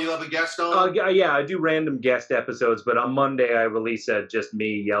once in a while, you'll have a guest on? Yeah, I do random guest episodes, but on Monday I release just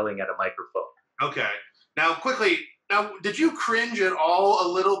me yelling at a microphone. Okay. Now, quickly... Now, did you cringe at all a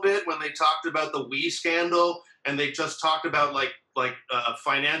little bit when they talked about the Wii scandal and they just talked about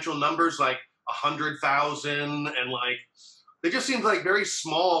financial numbers like 100,000 and they just seemed like very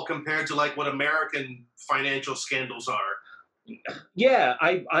small compared to what American financial scandals are? Yeah,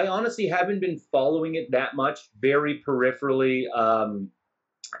 I honestly haven't been following it that much, very peripherally.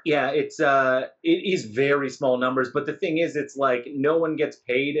 It is very small numbers, but the thing is, it's no one gets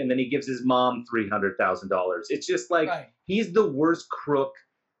paid, and then he gives his mom $300,000. It's just he's the worst crook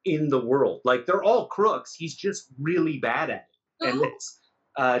in the world. They're all crooks. He's just really bad at it. And it's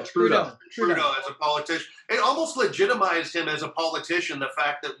Trudeau as a politician. It almost legitimized him as a politician. The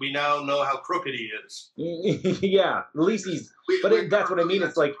fact that we now know how crooked he is. Yeah, at least he's. That's what I mean.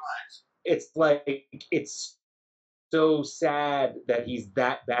 It's so sad that he's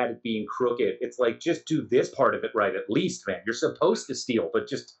that bad at being crooked. It's just do this part of it right at least, man. You're supposed to steal,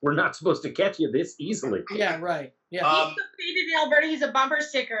 but we're not supposed to catch you this easily. Yeah, right. Yeah. He's completed in Alberta. He's a bumper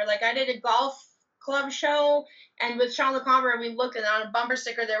sticker. I did a golf club show, and with Sean LeComber, we looked, and on a bumper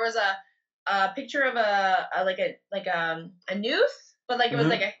sticker there was a picture of a noose, but it was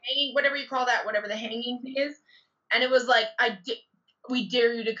like a hanging, whatever you call that, whatever the hanging thing is, and it was we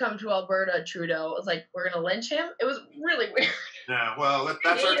dare you to come to Alberta, Trudeau. It was like, we're going to lynch him. It was really weird. Yeah, well,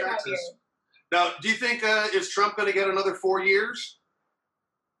 that's our Texas. Now, do you think, is Trump going to get another 4 years?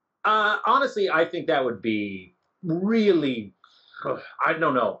 Honestly, I think that would be really, I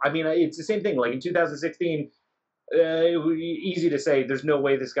don't know. I mean, it's the same thing. Like in 2016, it would be easy to say there's no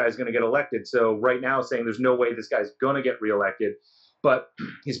way this guy's going to get elected. So right now saying there's no way this guy's going to get reelected. But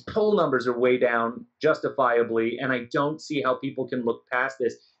his poll numbers are way down justifiably, and I don't see how people can look past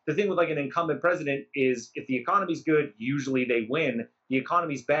this. The thing with like an incumbent president is if the economy's good, usually they win. The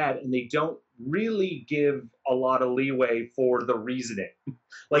economy's bad, and they don't really give a lot of leeway for the reasoning.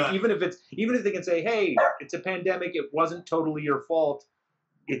 Like even if they can say, hey, it's a pandemic, it wasn't totally your fault,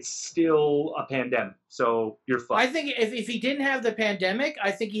 it's still a pandemic, so you're fucked. I think if he didn't have the pandemic,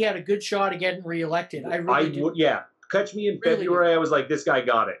 I think he had a good shot of getting reelected. I really do. Yeah. Catch me in February, I was like, this guy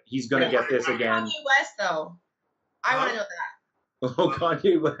got it. He's going to get this again. Kanye West, though. I want to know that. Oh,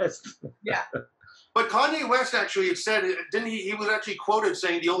 Kanye West. Yeah. But Kanye West actually had said, didn't he? He was actually quoted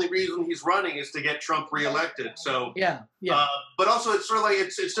saying the only reason he's running is to get Trump reelected. So yeah. But also, it's sort of like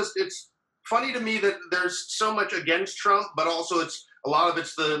it's funny to me that there's so much against Trump, but also it's a lot of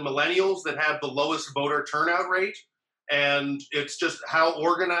it's the millennials that have the lowest voter turnout rate, and it's just how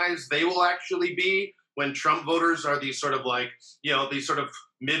organized they will actually be when Trump voters are these sort of like these sort of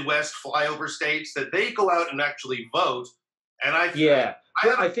Midwest flyover states that they go out and actually vote. And I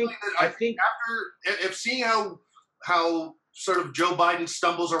think after seeing how sort of Joe Biden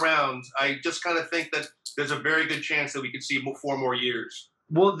stumbles around, I just kind of think that there's a very good chance that we could see 4 more years.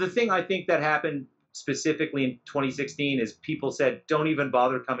 Well, the thing I think that happened specifically in 2016 is people said, don't even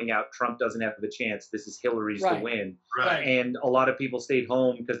bother coming out. Trump doesn't have the chance. This is Hillary's to win. Right. And a lot of people stayed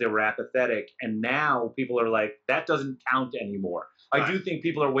home because they were apathetic. And now people are like, that doesn't count anymore. I do think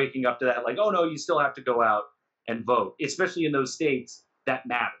people are waking up to that, like, oh, no, you still have to go out and vote, especially in those states that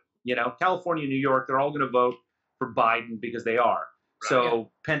matter. You know, California, New York, they're all going to vote for Biden because they are. Right.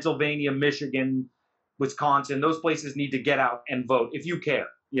 So Pennsylvania, Michigan, Wisconsin, those places need to get out and vote if you care,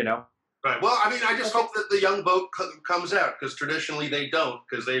 you know? Right. Well, I mean, I just hope that the young vote comes out because traditionally they don't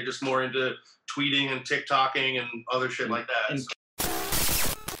because they're just more into tweeting and TikToking and other shit like that.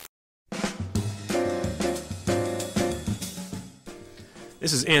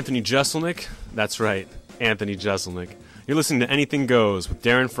 This is Anthony Jeselnik. That's right, Anthony Jeselnik. You're listening to Anything Goes with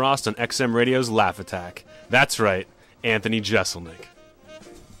Darren Frost on XM Radio's Laugh Attack. That's right, Anthony Jeselnik.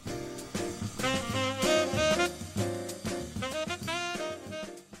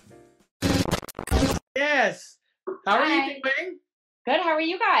 Yes. How are you doing? Good. How are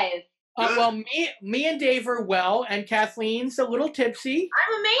you guys? Well, me and Dave are well, and Kathleen's a little tipsy.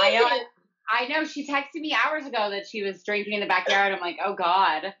 I'm amazing. I know. She texted me hours ago that she was drinking in the backyard. I'm like, oh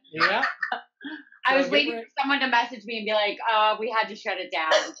God. Yeah. I was waiting for someone to message me and be like, we had to shut it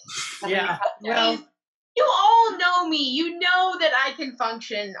down. Yeah. Well, you all know me. You know that I can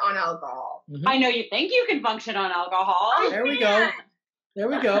function on alcohol. Mm-hmm. I know you think you can function on alcohol. There we go. There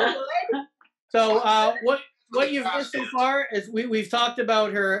we go. So what you've missed so far is we've talked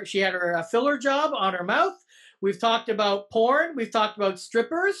about her. She had her filler job on her mouth. We've talked about porn. We've talked about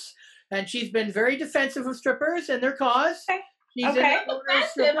strippers. And she's been very defensive of strippers and their cause. She's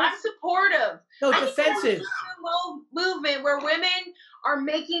defensive. I'm supportive. No, defensive. Movement where women are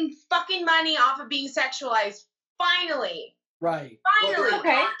making fucking money off of being sexualized. Finally. Right. Finally. Well,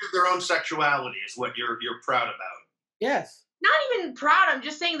 they're their own sexuality is what you're proud about. Yes. Not even proud. I'm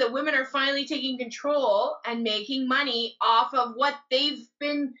just saying that women are finally taking control and making money off of what they've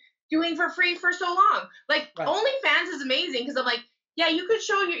been doing for free for so long. Like OnlyFans is amazing because I'm like, yeah, you could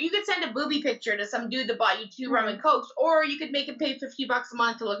you could send a booby picture to some dude that bought you 2 rum and cokes, or you could make him pay $50 a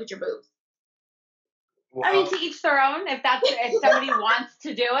month to look at your boobs. Well, I mean, to each their own. If somebody wants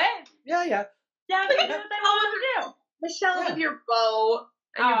to do it, yeah, they do what they want to do. Michelle with your bow.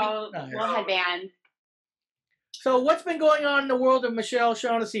 And your headband. So, what's been going on in the world of Michelle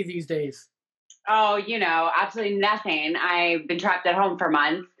Shaughnessy these days? Oh, absolutely nothing. I've been trapped at home for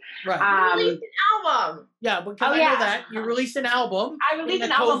months. Right. You released an album. Yeah, but I know that you released an album. I released in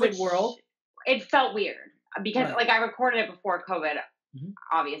an album. COVID world. It felt weird because, I recorded it before COVID,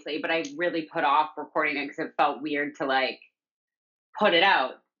 obviously, but I really put off recording it because it felt weird to put it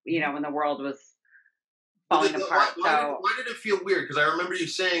out. When the world was falling apart. Why did it feel weird? Because I remember you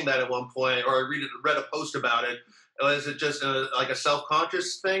saying that at one point, or I read a post about it. Is it just a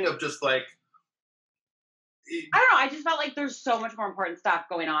self-conscious thing of just like? I don't know. I just felt like there's so much more important stuff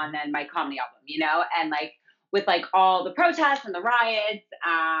going on than my comedy album, and with all the protests and the riots,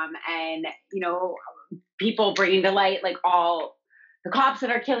 and people bringing to light all the cops that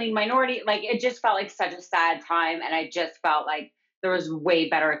are killing minority. It just felt like such a sad time, and I just felt like there was way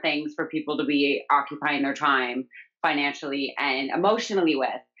better things for people to be occupying their time financially and emotionally with.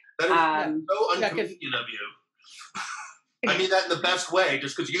 That is so uncomedian of you. I mean that in the best way,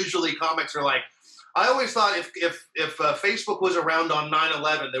 just because usually comics are like, I always thought if Facebook was around on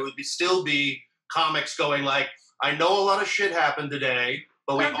 9/11, there would still be comics going like, I know a lot of shit happened today,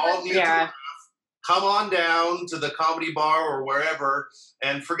 but we all need to laugh. Come on down to the comedy bar or wherever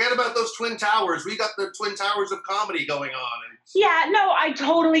and forget about those Twin Towers. We got the Twin Towers of comedy going on. Yeah, no, I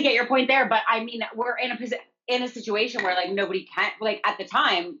totally get your point there. But I mean, we're in a situation where like nobody can, like at the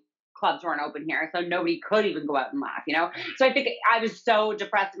time, clubs weren't open here. So nobody could even go out and laugh, you know? So I think I was so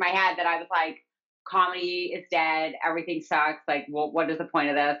depressed in my head that I was like, comedy is dead. Everything sucks. Like, well, what is the point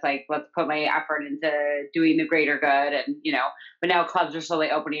of this? Like, let's put my effort into doing the greater good. And, you know, but now clubs are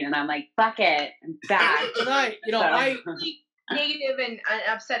slowly opening and I'm like, fuck it. I'm back. I negative and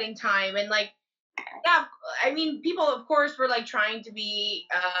upsetting time. And like, yeah, I mean, people, of course, were like trying to be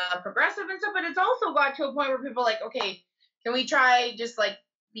progressive and stuff, but it's also got to a point where people are like, okay, can we try just like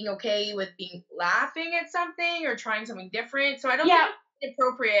being okay with laughing at something or trying something different? So I don't think it's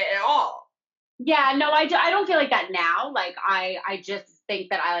appropriate at all. Yeah, no, I don't feel like that now. Like, I just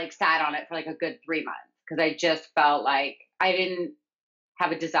think that I, like, sat on it for, like, a good 3 months. Because I just felt like I didn't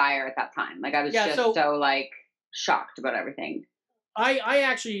have a desire at that time. Like, I was so, like, shocked about everything. I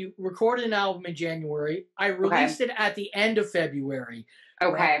actually recorded an album in January. I released it at the end of February.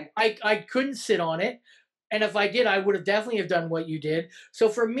 Okay. I couldn't sit on it. And if I did, I would have definitely have done what you did. So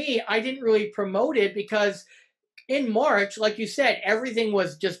for me, I didn't really promote it because in March, like you said, everything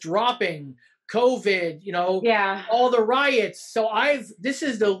was just dropping. COVID, you know, all the riots. So this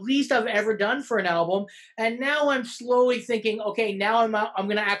is the least I've ever done for an album. And now I'm slowly thinking, okay, now I'm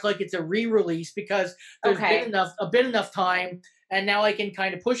going to act like it's a re-release because there's been enough time. And now I can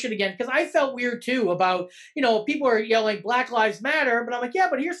kind of push it again. Because I felt weird too about, you know, people are yelling Black Lives Matter, but I'm like, yeah,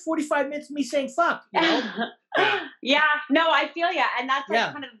 but here's 45 minutes of me saying fuck, you know? Yeah, no, I feel ya. And that's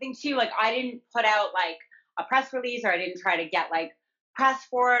like kind of the thing too. Like I didn't put out like a press release or I didn't try to get like press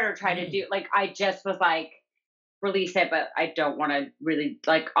for it or try to do like I just was like release it, but I don't want to really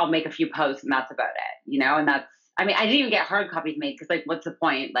like I'll make a few posts and that's about it, you know. And that's I mean I didn't even get hard copies made because like what's the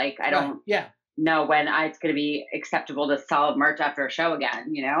point? Like I don't know when it's going to be acceptable to sell merch after a show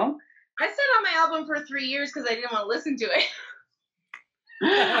again, you know. I sat on my album for 3 years because I didn't want to listen to it.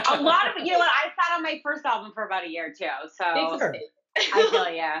 A lot of you know what I sat on my first album for about a year too, so.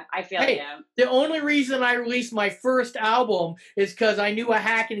 I feel you. The only reason I released my first album is because I knew a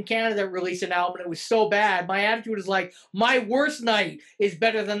hack in Canada that released an album and it was so bad. My attitude is like, my worst night is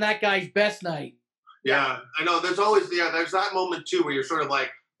better than that guy's best night. Yeah, I know. There's always there's that moment too where you're sort of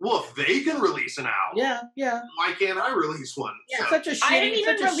like, well, if they can release an album, why can't I release one? Yeah, such a shitty, I didn't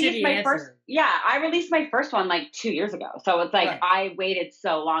even release my first. Yeah, I released my first one like 2 years ago. So it's like I waited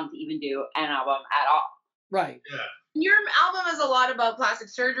so long to even do an album at all. Right. Yeah. Your album is a lot about plastic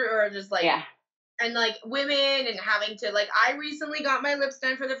surgery or just like and like women and having to like I recently got my lips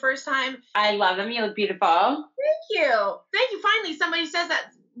done for the first time. I love them. You look beautiful. Thank you. Finally somebody says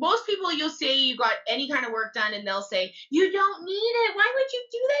that. Most people you'll say you got any kind of work done and they'll say you don't need it. Why would you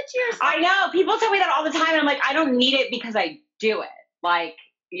do that to yourself? I know. People tell me that all the time and I'm like I don't need it because I do it. Like,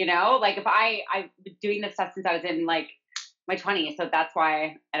 you know, like if I've been doing this stuff since I was in like my 20s, so that's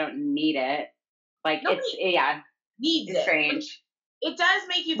why I don't need it. Like needs it. Strange. It does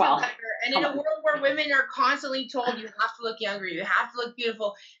make you feel better. And in a world where women are constantly told you have to look younger, you have to look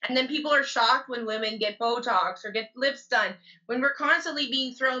beautiful, and then people are shocked when women get Botox or get lips done. When we're constantly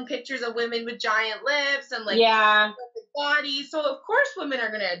being thrown pictures of women with giant lips and like bodies, so of course women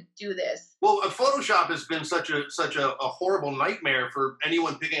are gonna do this. Well, Photoshop has been such a horrible nightmare for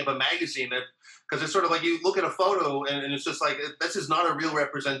anyone picking up a magazine that because it's sort of like you look at a photo and it's just like this is not a real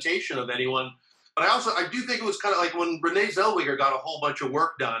representation of anyone. But I do think it was kind of like when Renee Zellweger got a whole bunch of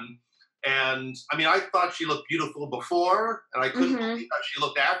work done. And I mean, I thought she looked beautiful before, and I couldn't believe how she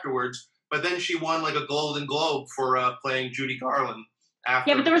looked afterwards. But then she won like a Golden Globe for playing Judy Garland.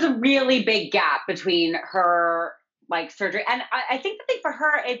 After. Yeah, but there was a really big gap between her like surgery, and I think the thing for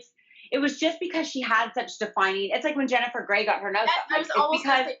her, it was just because she had such defining. It's like when Jennifer Grey got her nose.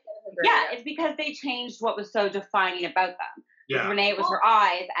 It's because they changed what was so defining about them. Yeah. With Renee, it was her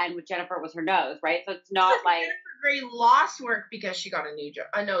eyes, and with Jennifer, it was her nose, right? So it's not like Jennifer Grey lost work because she got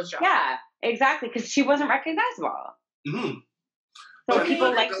a nose job. Yeah, exactly, because she wasn't recognizable. Mm-hmm. So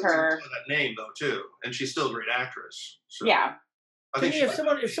people liked her. That name though too, and she's still a great actress. So yeah. If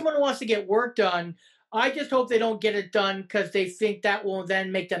someone wants to get work done, I just hope they don't get it done because they think that will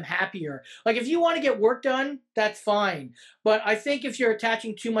then make them happier. Like, if you want to get work done, that's fine. But I think if you're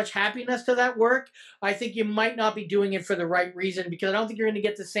attaching too much happiness to that work, I think you might not be doing it for the right reason, because I don't think you're going to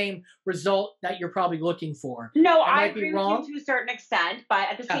get the same result that you're probably looking for. No, I agree with you to a certain extent, but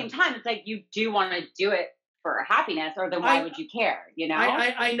at the same time, it's like you do want to do it for happiness, or then why would you care, you know?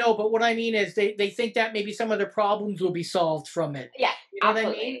 I know, but what I mean is they think that maybe some of their problems will be solved from it. Yeah, you know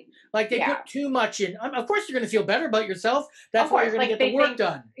absolutely. what I mean? Like, they put too much in. Of course you're going to feel better about yourself. That's why you're going to get the work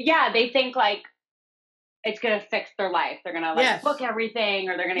done. Yeah, they think, like, it's going to fix their life. They're going to, like, book everything,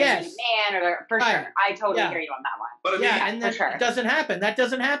 or they're going to get a man, or for sure. I totally hear you on that one. But I mean, and that doesn't happen. That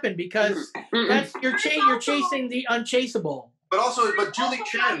doesn't happen because that's you're chasing the unchaseable. But also, Julie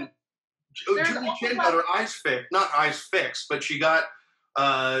Chen got her eyes fixed. Not eyes fixed, but she got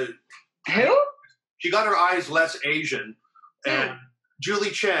who? She got her eyes less Asian. And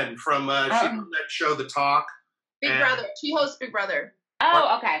Julie Chen from she from that show The Talk. Big Brother. She hosts Big Brother.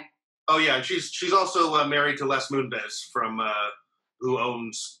 Oh, okay. Oh yeah, and she's also married to Les Moonves from who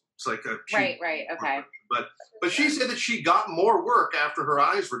owns it's like a right, okay. But she said that she got more work after her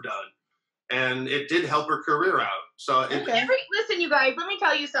eyes were done, and it did help her career out. So listen, you guys, let me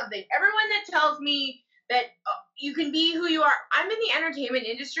tell you something. Everyone that tells me that you can be who you are, I'm in the entertainment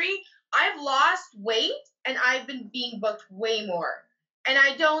industry. I've lost weight and I've been being booked way more. And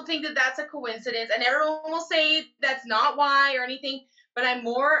I don't think that that's a coincidence. And everyone will say that's not why or anything, but I'm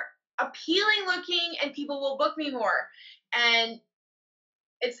more appealing looking and people will book me more. And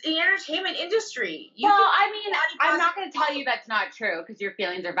it's the entertainment industry. I mean, I'm not going to tell you that's not true because your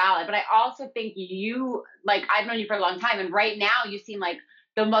feelings are valid, but I also think you, like, I've known you for a long time, and right now you seem like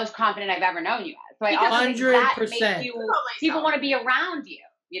the most confident I've ever known you as. So I also think that makes you, people want to be around you,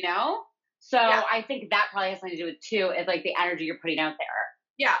 you know? So I think that probably has something to do with, too, is, like, the energy you're putting out there.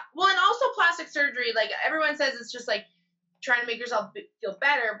 Yeah. Well, and also plastic surgery, like, everyone says it's just, like, trying to make yourself feel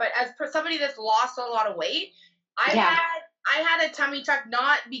better, but as for somebody that's lost a lot of weight, I had a tummy tuck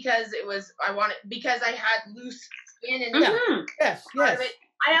not because because I had loose skin and yes.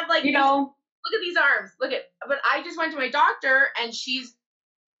 I have like, you know, look at these arms, but I just went to my doctor and she's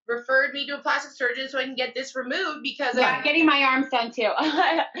referred me to a plastic surgeon so I can get this removed because I'm getting my arms done too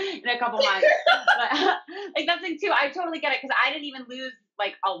in a couple months. But, like, that's the thing too. I totally get it because I didn't even lose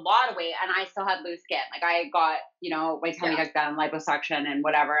like a lot of weight and I still had loose skin. Like I got, you know, my tummy tuck done, liposuction and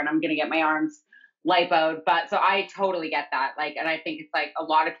whatever, and I'm gonna get my arms lipoed. But so I totally get that. Like, and I think it's like a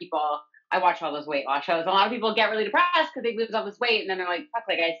lot of people. I watch all those weight loss shows. A lot of people get really depressed because they lose all this weight, and then they're like, "Fuck!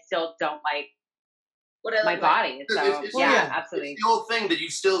 Like I still don't like my body." So absolutely. It's the old thing that you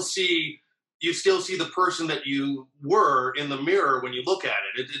still see the person that you were in the mirror when you look at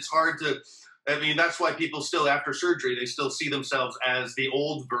it. It's hard to. I mean, that's why people still, after surgery, they still see themselves as the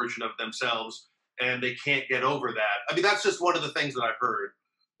old version of themselves, and they can't get over that. I mean, that's just one of the things that I've heard.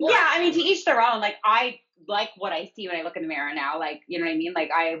 Yeah, I mean, to each their own. Like, I like what I see when I look in the mirror now. Like, you know what I mean? Like,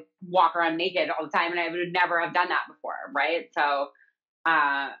 I walk around naked all the time, and I would never have done that before, right? So,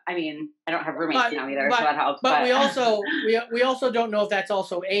 I mean, I don't have roommates now either, so that helps. But we also don't know if that's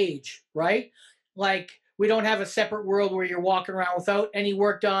also age, right? Like, we don't have a separate world where you're walking around without any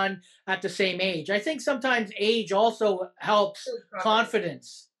work done at the same age. I think sometimes age also helps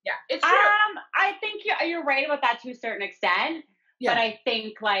confidence. Yeah, it's true. I think you're right about that to a certain extent. Yeah. But I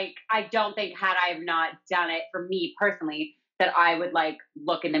think, like, I don't think had I have not done it for me personally, that I would, like,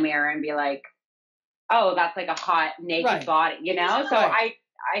 look in the mirror and be like, oh, that's, like, a hot, naked body, you know? So I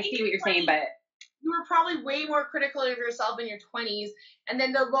see what you're saying, but... You were probably way more critical of yourself in your 20s, and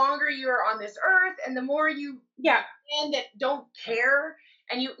then the longer you're on this earth, and the more you and that don't care,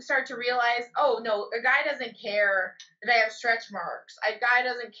 and you start to realize, oh, no, a guy doesn't care that I have stretch marks. A guy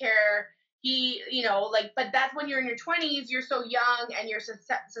doesn't care... He, you know, like, but that's when you're in your 20s, you're so young and you're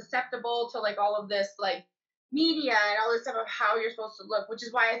susceptible to, like, all of this, like, media and all this stuff of how you're supposed to look, which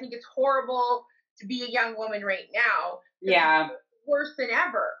is why I think it's horrible to be a young woman right now. Yeah. It's worse than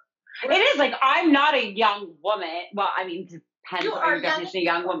ever. It is, like, I'm not a young woman. Well, I mean, depends on your definition of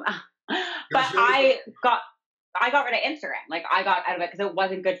young woman. But I got rid of Instagram. Like, I got out of it because it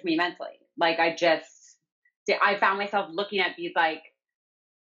wasn't good for me mentally. Like, I found myself looking at these, like,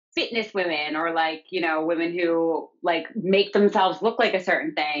 fitness women or like, you know, women who like make themselves look like a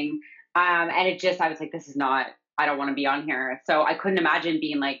certain thing. And I was like, this is not, I don't want to be on here. So I couldn't imagine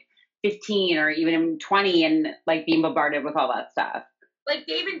being like 15 or even 20 and like being bombarded with all that stuff. Like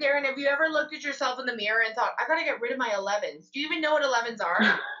Dave and Darren, have you ever looked at yourself in the mirror and thought, I got to get rid of my 11s? Do you even know what 11s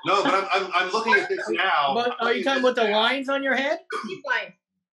are? No, but I'm looking at this now. But are you talking about the lines on your head? These lines.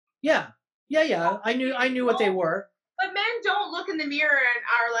 Yeah. I knew what they were. But men don't look in the mirror and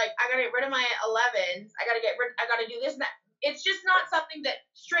are like, I gotta get rid of my 11s. I gotta do this and that. It's just not something that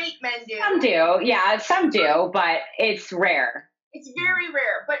straight men do. Some do, yeah, some do, but it's rare. It's very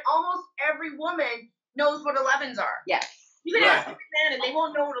rare, but almost every woman knows what 11s are. Yes. You can ask a man and they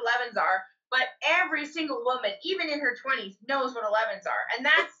won't know what 11s are, but every single woman, even in her 20s, knows what 11s are, and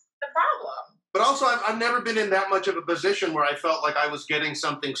that's the problem. But also, I've never been in that much of a position where I felt like I was getting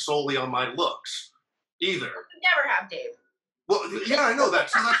something solely on my looks, either. You never have, Dave. Well, yeah, I know that.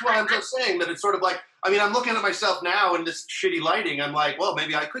 So that's why I'm just saying that it's sort of like, I mean, I'm looking at myself now in this shitty lighting. I'm like, well,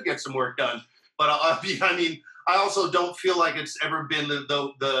 maybe I could get some work done. But I mean, I also don't feel like it's ever been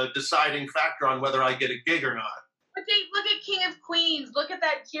the deciding factor on whether I get a gig or not. Look at King of Queens. Look at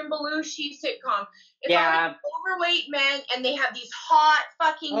that Jim Belushi sitcom. It's all these overweight men, and they have these hot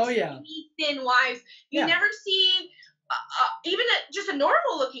fucking skinny, thin wives. You never see even just a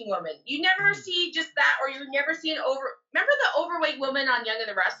normal looking woman. You never see just that, or you never see remember the overweight woman on Young and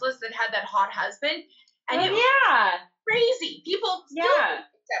the Restless that had that hot husband? And it was crazy. People still couldn't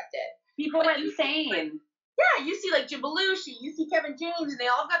accept it. People went insane. Yeah, you see like Jim Belushi, you see Kevin James, and they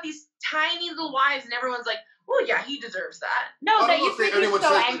all got these tiny little wives, and everyone's like, oh yeah, he deserves that. No, that used to make me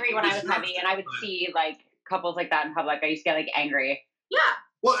so angry when I was heavy, and I would see like couples like that in public. I used to get like angry. Yeah.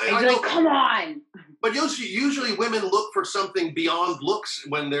 Well, I'd be like, come on. But usually women look for something beyond looks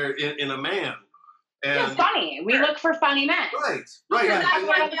when they're in a man. And it's funny. We look for funny men. Right. Because that's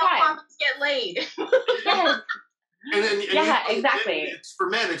why male comics get laid. Exactly. It's for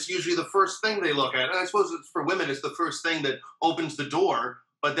men, it's usually the first thing they look at. And I suppose it's for women, it's the first thing that opens the door.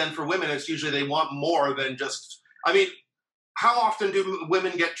 But then for women, it's usually they want more than just, I mean, how often do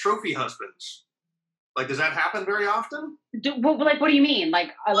women get trophy husbands? Like, does that happen very often? What do you mean?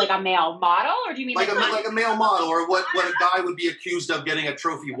 Like a male model? Or do you mean like a male model, or what a guy would be accused of getting a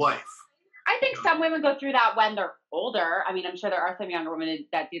trophy wife? I think some women go through that when they're older. I mean, I'm sure there are some younger women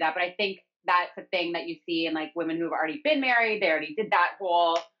that do that, but I think that's a thing that you see in like women who've already been married. They already did that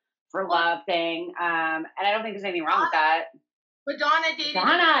whole for love thing. And I don't think there's anything wrong with that. Madonna dated.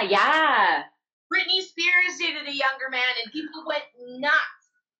 Madonna, yeah. Britney Spears dated a younger man, and people went nuts.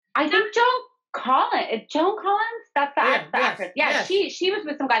 I think Joan Collins. That's the actress. Yeah, she was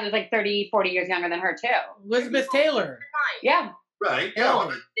with some guy that was like 30, 40 years younger than her too. Elizabeth Taylor. Yeah. Right. Yeah.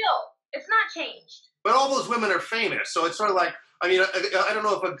 Still, it's not changed. But all those women are famous, so it's sort of like, I mean, I don't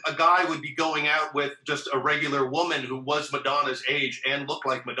know if a guy would be going out with just a regular woman who was Madonna's age and looked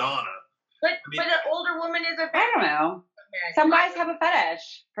like Madonna. But an older woman is a. I don't know. Some guys have a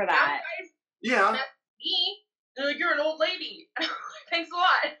fetish for that. Yeah. That's me. They're like, you're an old lady. Thanks a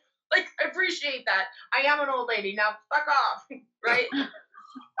lot. Like, I appreciate that. I am an old lady. Now, fuck off. Right?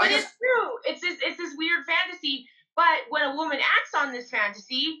 But it's true. It's this weird fantasy. But when a woman acts on this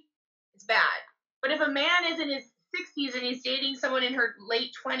fantasy, it's bad. But if a man is in his 60s and he's dating someone in her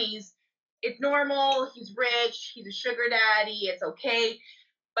late 20s, it's normal. He's rich. He's a sugar daddy. It's okay.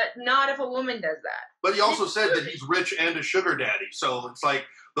 But not if a woman does that. But he also said that he's rich and a sugar daddy. So it's like,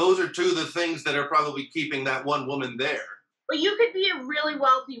 those are two of the things that are probably keeping that one woman there. But you could be a really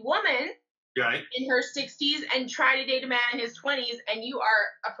wealthy woman in her 60s and try to date a man in his 20s, and you are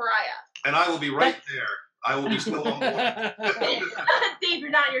a pariah. And I will be right there. I will be still on board. Dave, you're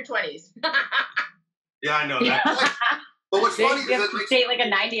not in your 20s. Yeah, I know that. But what's funny is that date like a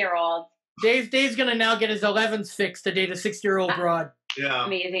 90-year-old. Dave's gonna now get his 11s fixed to date a 60-year-old broad. Yeah.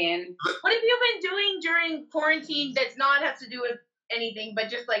 Amazing. What have you been doing during quarantine that's not have to do with anything, but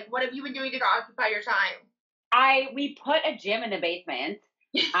just like, what have you been doing to occupy your time? We put a gym in the basement.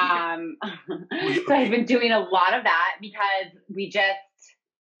 So I've been doing a lot of that because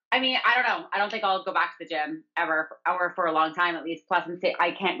I don't know. I don't think I'll go back to the gym ever or for a long time at least. Plus,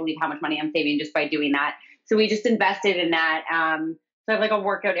 I can't believe how much money I'm saving just by doing that. So we just invested in that. So I have like a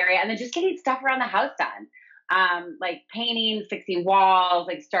workout area and then just getting stuff around the house done. Like painting, fixing walls,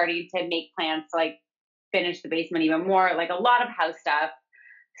 like starting to make plans to like finish the basement even more, like a lot of house stuff.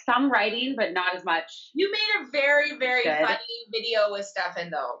 Some writing, but not as much. You made a very, very funny video with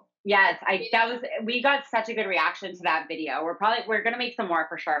Stefan, though. Yes, we got such a good reaction to that video. We're gonna make some more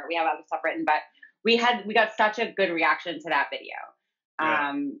for sure. We have other stuff written, but we got such a good reaction to that video.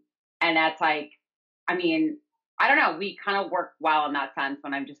 Yeah. And that's like, I mean, I don't know. We kind of work well in that sense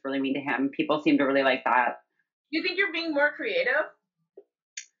when I'm just really mean to him. People seem to really like that. You think you're being more creative?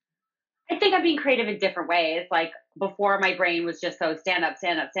 I think I'm being creative in different ways. Like before, my brain was just so stand up.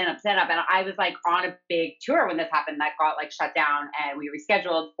 And I was like on a big tour when this happened that got like shut down, and we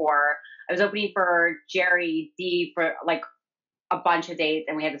rescheduled I was opening for Jerry D for like a bunch of dates,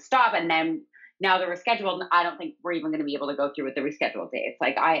 and we had to stop. And then now they're rescheduled, and I don't think we're even going to be able to go through with the rescheduled dates.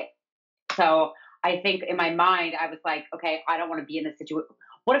 So I think in my mind, I was like, okay, I don't want to be in this situation.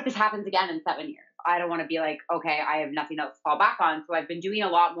 What if this happens again in 7 years? I don't want to be like, okay, I have nothing else to fall back on. So I've been doing a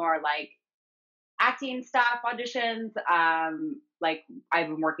lot more like acting stuff, auditions. Like I've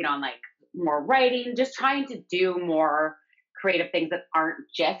been working on like more writing, just trying to do more creative things that aren't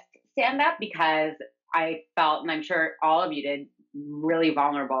just stand up, because I felt, and I'm sure all of you did, really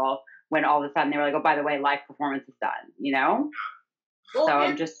vulnerable when all of a sudden they were like, oh, by the way, live performance is done, you know? Well, so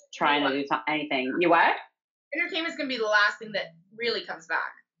I'm just trying to do anything. You what? Entertainment's going to be the last thing that really comes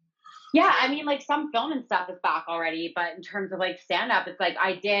back. Yeah, I mean, like some film and stuff is back already, but in terms of like stand up, it's like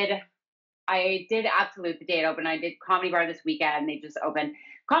I did Absolute the day it opened. I did Comedy Bar this weekend. They just opened.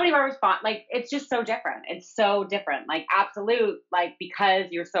 Comedy Bar was fun. Like, it's just so different. It's so different. Like Absolute, like because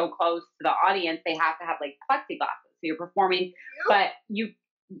you're so close to the audience, they have to have like plexiglasses. So you're performing, but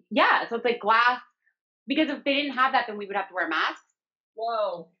so it's like glass, because if they didn't have that, then we would have to wear masks.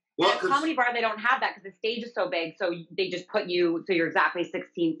 Whoa. Well, at Comedy Bar, they don't have that because the stage is so big. So they just put you, so you're exactly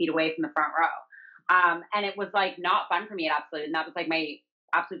 16 feet away from the front row. And it was like not fun for me at Absolute. And that was like my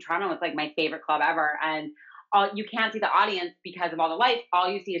Absolute Toronto was like my favorite club ever. And you can't see the audience because of all the lights. All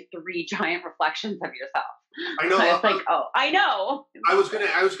you see is 3 giant reflections of yourself. I know. So it's like, I know. I was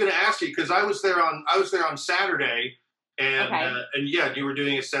gonna ask you, because I was there on Saturday, and yeah, you were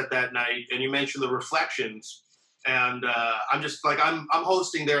doing a set that night, and you mentioned the reflections, and I'm just like I'm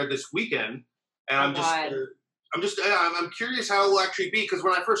hosting there this weekend, and I'm curious how it will actually be, because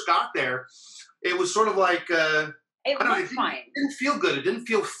when I first got there, it was sort of like. It didn't feel good. It didn't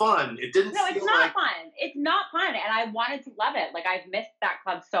feel fun. It didn't. No, feel it's not like... fun. It's not fun, and I wanted to love it. Like I've missed that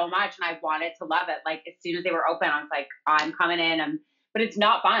club so much, and I wanted to love it. Like as soon as they were open, I was like, I'm coming in. But it's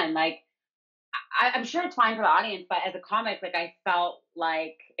not fun. Like I'm sure it's fine for the audience, but as a comic, like I felt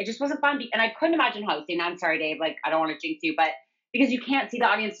like it just wasn't fun, and I couldn't imagine hosting. I'm sorry, Dave. Like I don't want to jinx you, but because you can't see the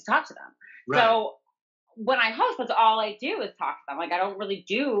audience to talk to them. Right. So when I host, that's all I do is talk to them. Like I don't really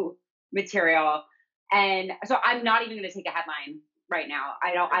do material. And so I'm not even going to take a headline right now.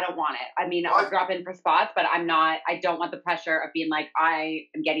 I don't want it. I mean, I'll drop in for spots, but I don't want the pressure of being like, I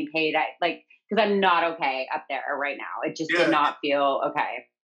am getting paid because I'm not okay up there right now. It just did not feel okay.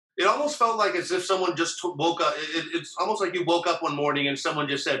 It almost felt like as if someone just woke up. It's almost like you woke up one morning and someone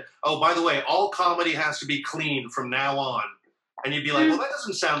just said, oh, by the way, all comedy has to be clean from now on. And you'd be like, well, that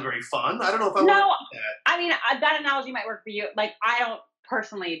doesn't sound very fun. I don't know if I want to do that. I mean, that analogy might work for you. Like, I don't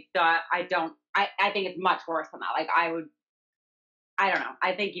personally, I think it's much worse than that. Like I don't know.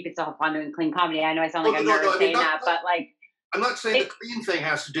 I think you could still have fun doing clean comedy. I know I sound like I'm never saying that, but like. I'm not saying the clean thing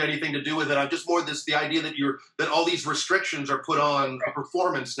has to do anything to do with it. I'm just more the idea that all these restrictions are put on a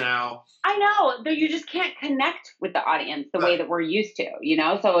performance now. I know that you just can't connect with the audience the way that we're used to, you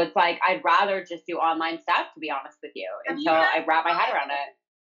know? So it's like, I'd rather just do online stuff, to be honest with you, until I wrap my head around it.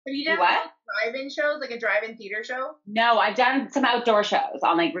 Have you done drive-in shows, like a drive-in theater show? No, I've done some outdoor shows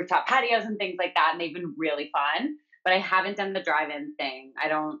on like rooftop patios and things like that, and they've been really fun. But I haven't done the drive-in thing.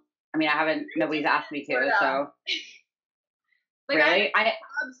 Nobody's asked me to, so. Like really?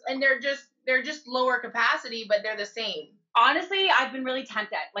 And they're just lower capacity, but they're the same. Honestly, I've been really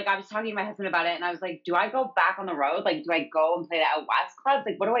tempted. Like I was talking to my husband about it, and I was like, do I go back on the road? Like, do I go and play the out west clubs?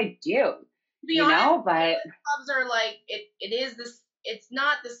 Like, what do I do? To be honest, clubs are like, it is this. It's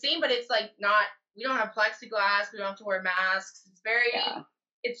not the same, but it's like not, we don't have plexiglass. We don't have to wear masks. It's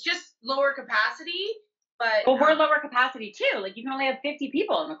it's just lower capacity, but. Well, we're lower capacity too. Like you can only have 50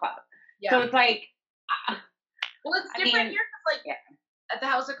 people in the club. Yeah. So it's like. Well, it's different here. Like at the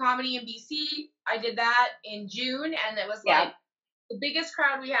House of Comedy in BC, I did that in June, and it was like the biggest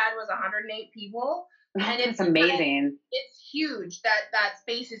crowd we had was 108 people. And it's amazing. It's huge. That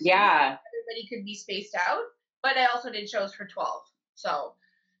space is huge. Yeah. Everybody could be spaced out. But I also did shows for 12. So,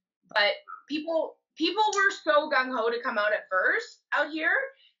 but people were so gung-ho to come out at first out here,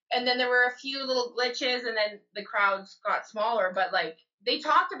 and then there were a few little glitches, and then the crowds got smaller, but like they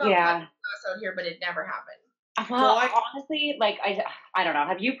talked about class out here, but it never happened. Well, honestly, like I don't know.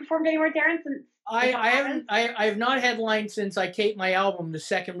 Have you performed anywhere, Darren? Since I have not headlined since I taped my album the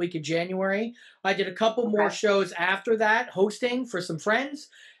second week of January. I did a couple more shows after that, hosting for some friends.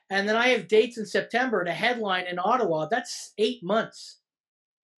 And then I have dates in September to headline in Ottawa. That's 8 months.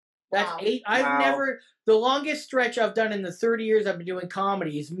 That's 8. The longest stretch I've done in the 30 years I've been doing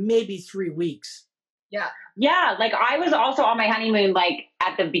comedy is maybe 3 weeks. Yeah. Yeah. Like I was also on my honeymoon, like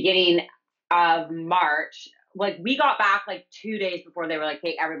at the beginning of March. Like we got back like 2 days before they were like,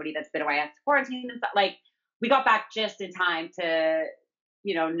 hey, everybody that's been away has to quarantine and stuff. Like we got back just in time to,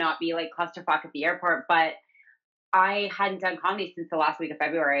 not be like clusterfuck at the airport. But I hadn't done comedy since the last week of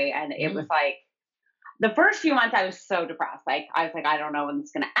February, and it was like the first few months I was so depressed. Like, I was like, I don't know when this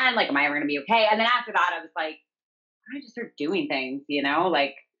is going to end. Like, am I ever going to be okay? And then after that, I was like, why don't I just start doing things, you know?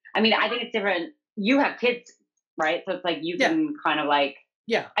 Like, I mean, I think it's different. You have kids, right? So it's like you can kind of like,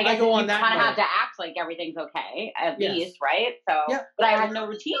 I guess go on you that kind of note. have to act like everything's okay, at Yes. least, right? So, but I had no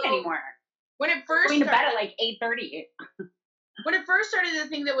routine anymore. When it first Going to bed started, at like 8:30. when it first started, the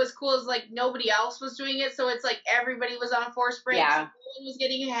thing that was cool is like nobody else was doing it, so it's like everybody was on forced break. Yeah. So no one was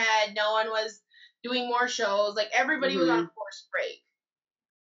getting ahead. No one was doing more shows. Like everybody was on forced break.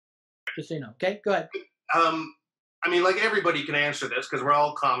 Just so you know. Okay, go ahead. I mean, like everybody can answer this because we're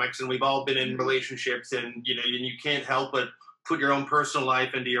all comics and we've all been in relationships, and you know, and you can't help but put your own personal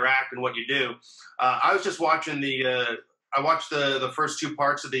life into your act and what you do. I was just watching I watched the first 2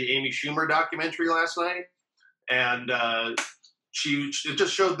 parts of the Amy Schumer documentary last night, and it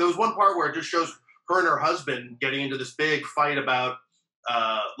just showed, there was one part where it just shows her and her husband getting into this big fight about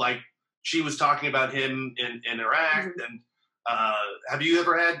like she was talking about him in her act. And have you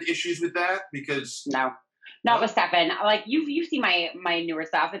ever had issues with that? Because Not with Stefan. Like you see my newer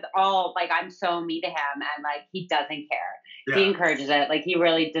stuff. It's all like I'm so mean to him, and like he doesn't care. Yeah. He encourages it. Like he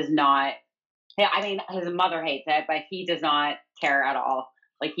really does not. Yeah, I mean his mother hates it, but he does not care at all.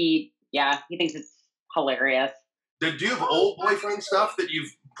 Like he thinks it's hilarious. Do you have old boyfriend stuff that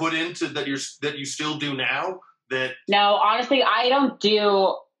you've put into that you still do now? No, honestly, I don't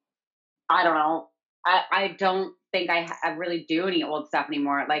do. I don't know. I don't think I really do any old stuff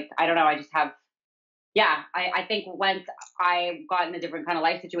anymore. Like I don't know. I just have. Yeah, I think once I got in a different kind of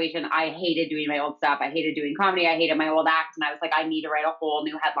life situation, I hated doing my old stuff. I hated doing comedy. I hated my old acts. And I was like, I need to write a whole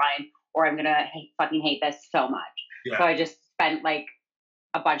new headline or I'm going to fucking hate this so much. Yeah. So I just spent like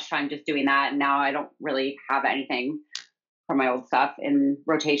a bunch of time just doing that. And now I don't really have anything from my old stuff in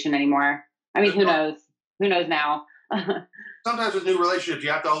rotation anymore. I mean, who knows? Who knows now? Sometimes with new relationships,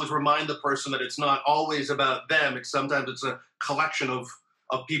 you have to always remind the person that it's not always about them. Sometimes it's a collection of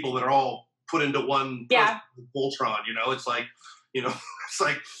people that are all put into one Voltron, you know? It's like, you know, it's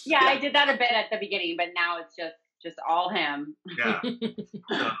like... Yeah, I did that a bit at the beginning, but now it's just all him. Yeah.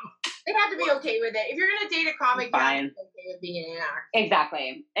 They have to be okay with it. If you're going to date a comic, you have to be okay with being in an act.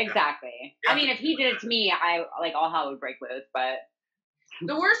 Exactly. Yeah. I mean, if he did it to me, all hell would break loose, but...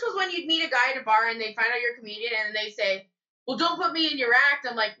 The worst was when you'd meet a guy at a bar and they find out you're a comedian and they say, well, don't put me in your act.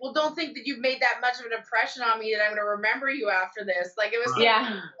 I'm like, well, don't think that you've made that much of an impression on me that I'm going to remember you after this. Like, it was...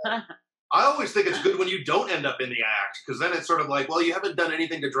 Yeah. I always think it's good when you don't end up in the act, because then it's sort of like, well, you haven't done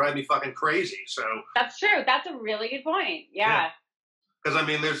anything to drive me fucking crazy, so... That's true. That's a really good point. Yeah. Because, I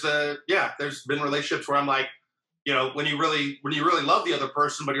mean, there's been relationships where I'm like, you know, when you really love the other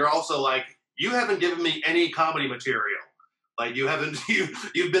person, but you're also like, you haven't given me any comedy material. Like,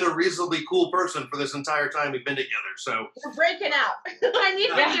 you've been a reasonably cool person for this entire time we've been together, so... We're breaking out. I need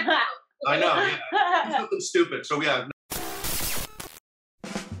to get out. I know, yeah. Do something stupid, so yeah...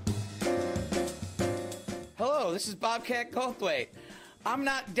 Hello, this is Bobcat Goldthwait. I'm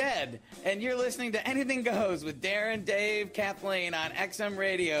not dead, and you're listening to Anything Goes with Darren, Dave, Kathleen on XM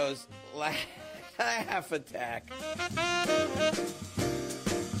Radio's Laugh Attack.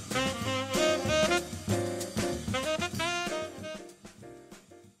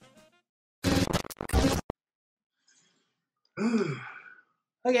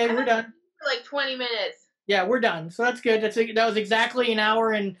 Okay, we're done. For like 20 minutes. Yeah, we're done. So that's good. That was exactly an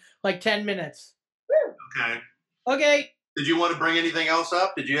hour and like 10 minutes. Okay. Okay. Did you want to bring anything else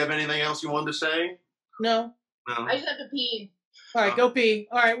up? Did you have anything else you wanted to say? No. No. I just have to pee. All right, go pee.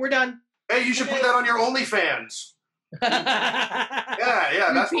 All right, we're done. Hey, you should put that on your OnlyFans.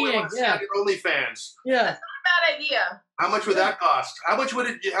 yeah, that's what we want to see on your OnlyFans. Yeah. That's not a bad idea. How much would that cost? How much would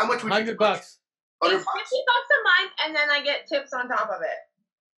 $100? It's $50 a month, and then I get tips on top of it.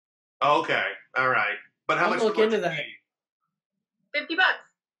 Oh, okay, all right. But how I'll much? look into that. $50.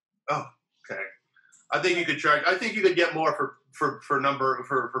 Oh, okay. I think you could charge. I think you could get more for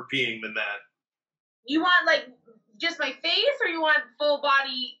peeing than that. You want like just my face, or you want full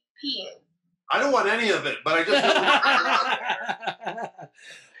body peeing? I don't want any of it, but I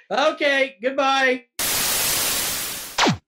just. Okay. Goodbye.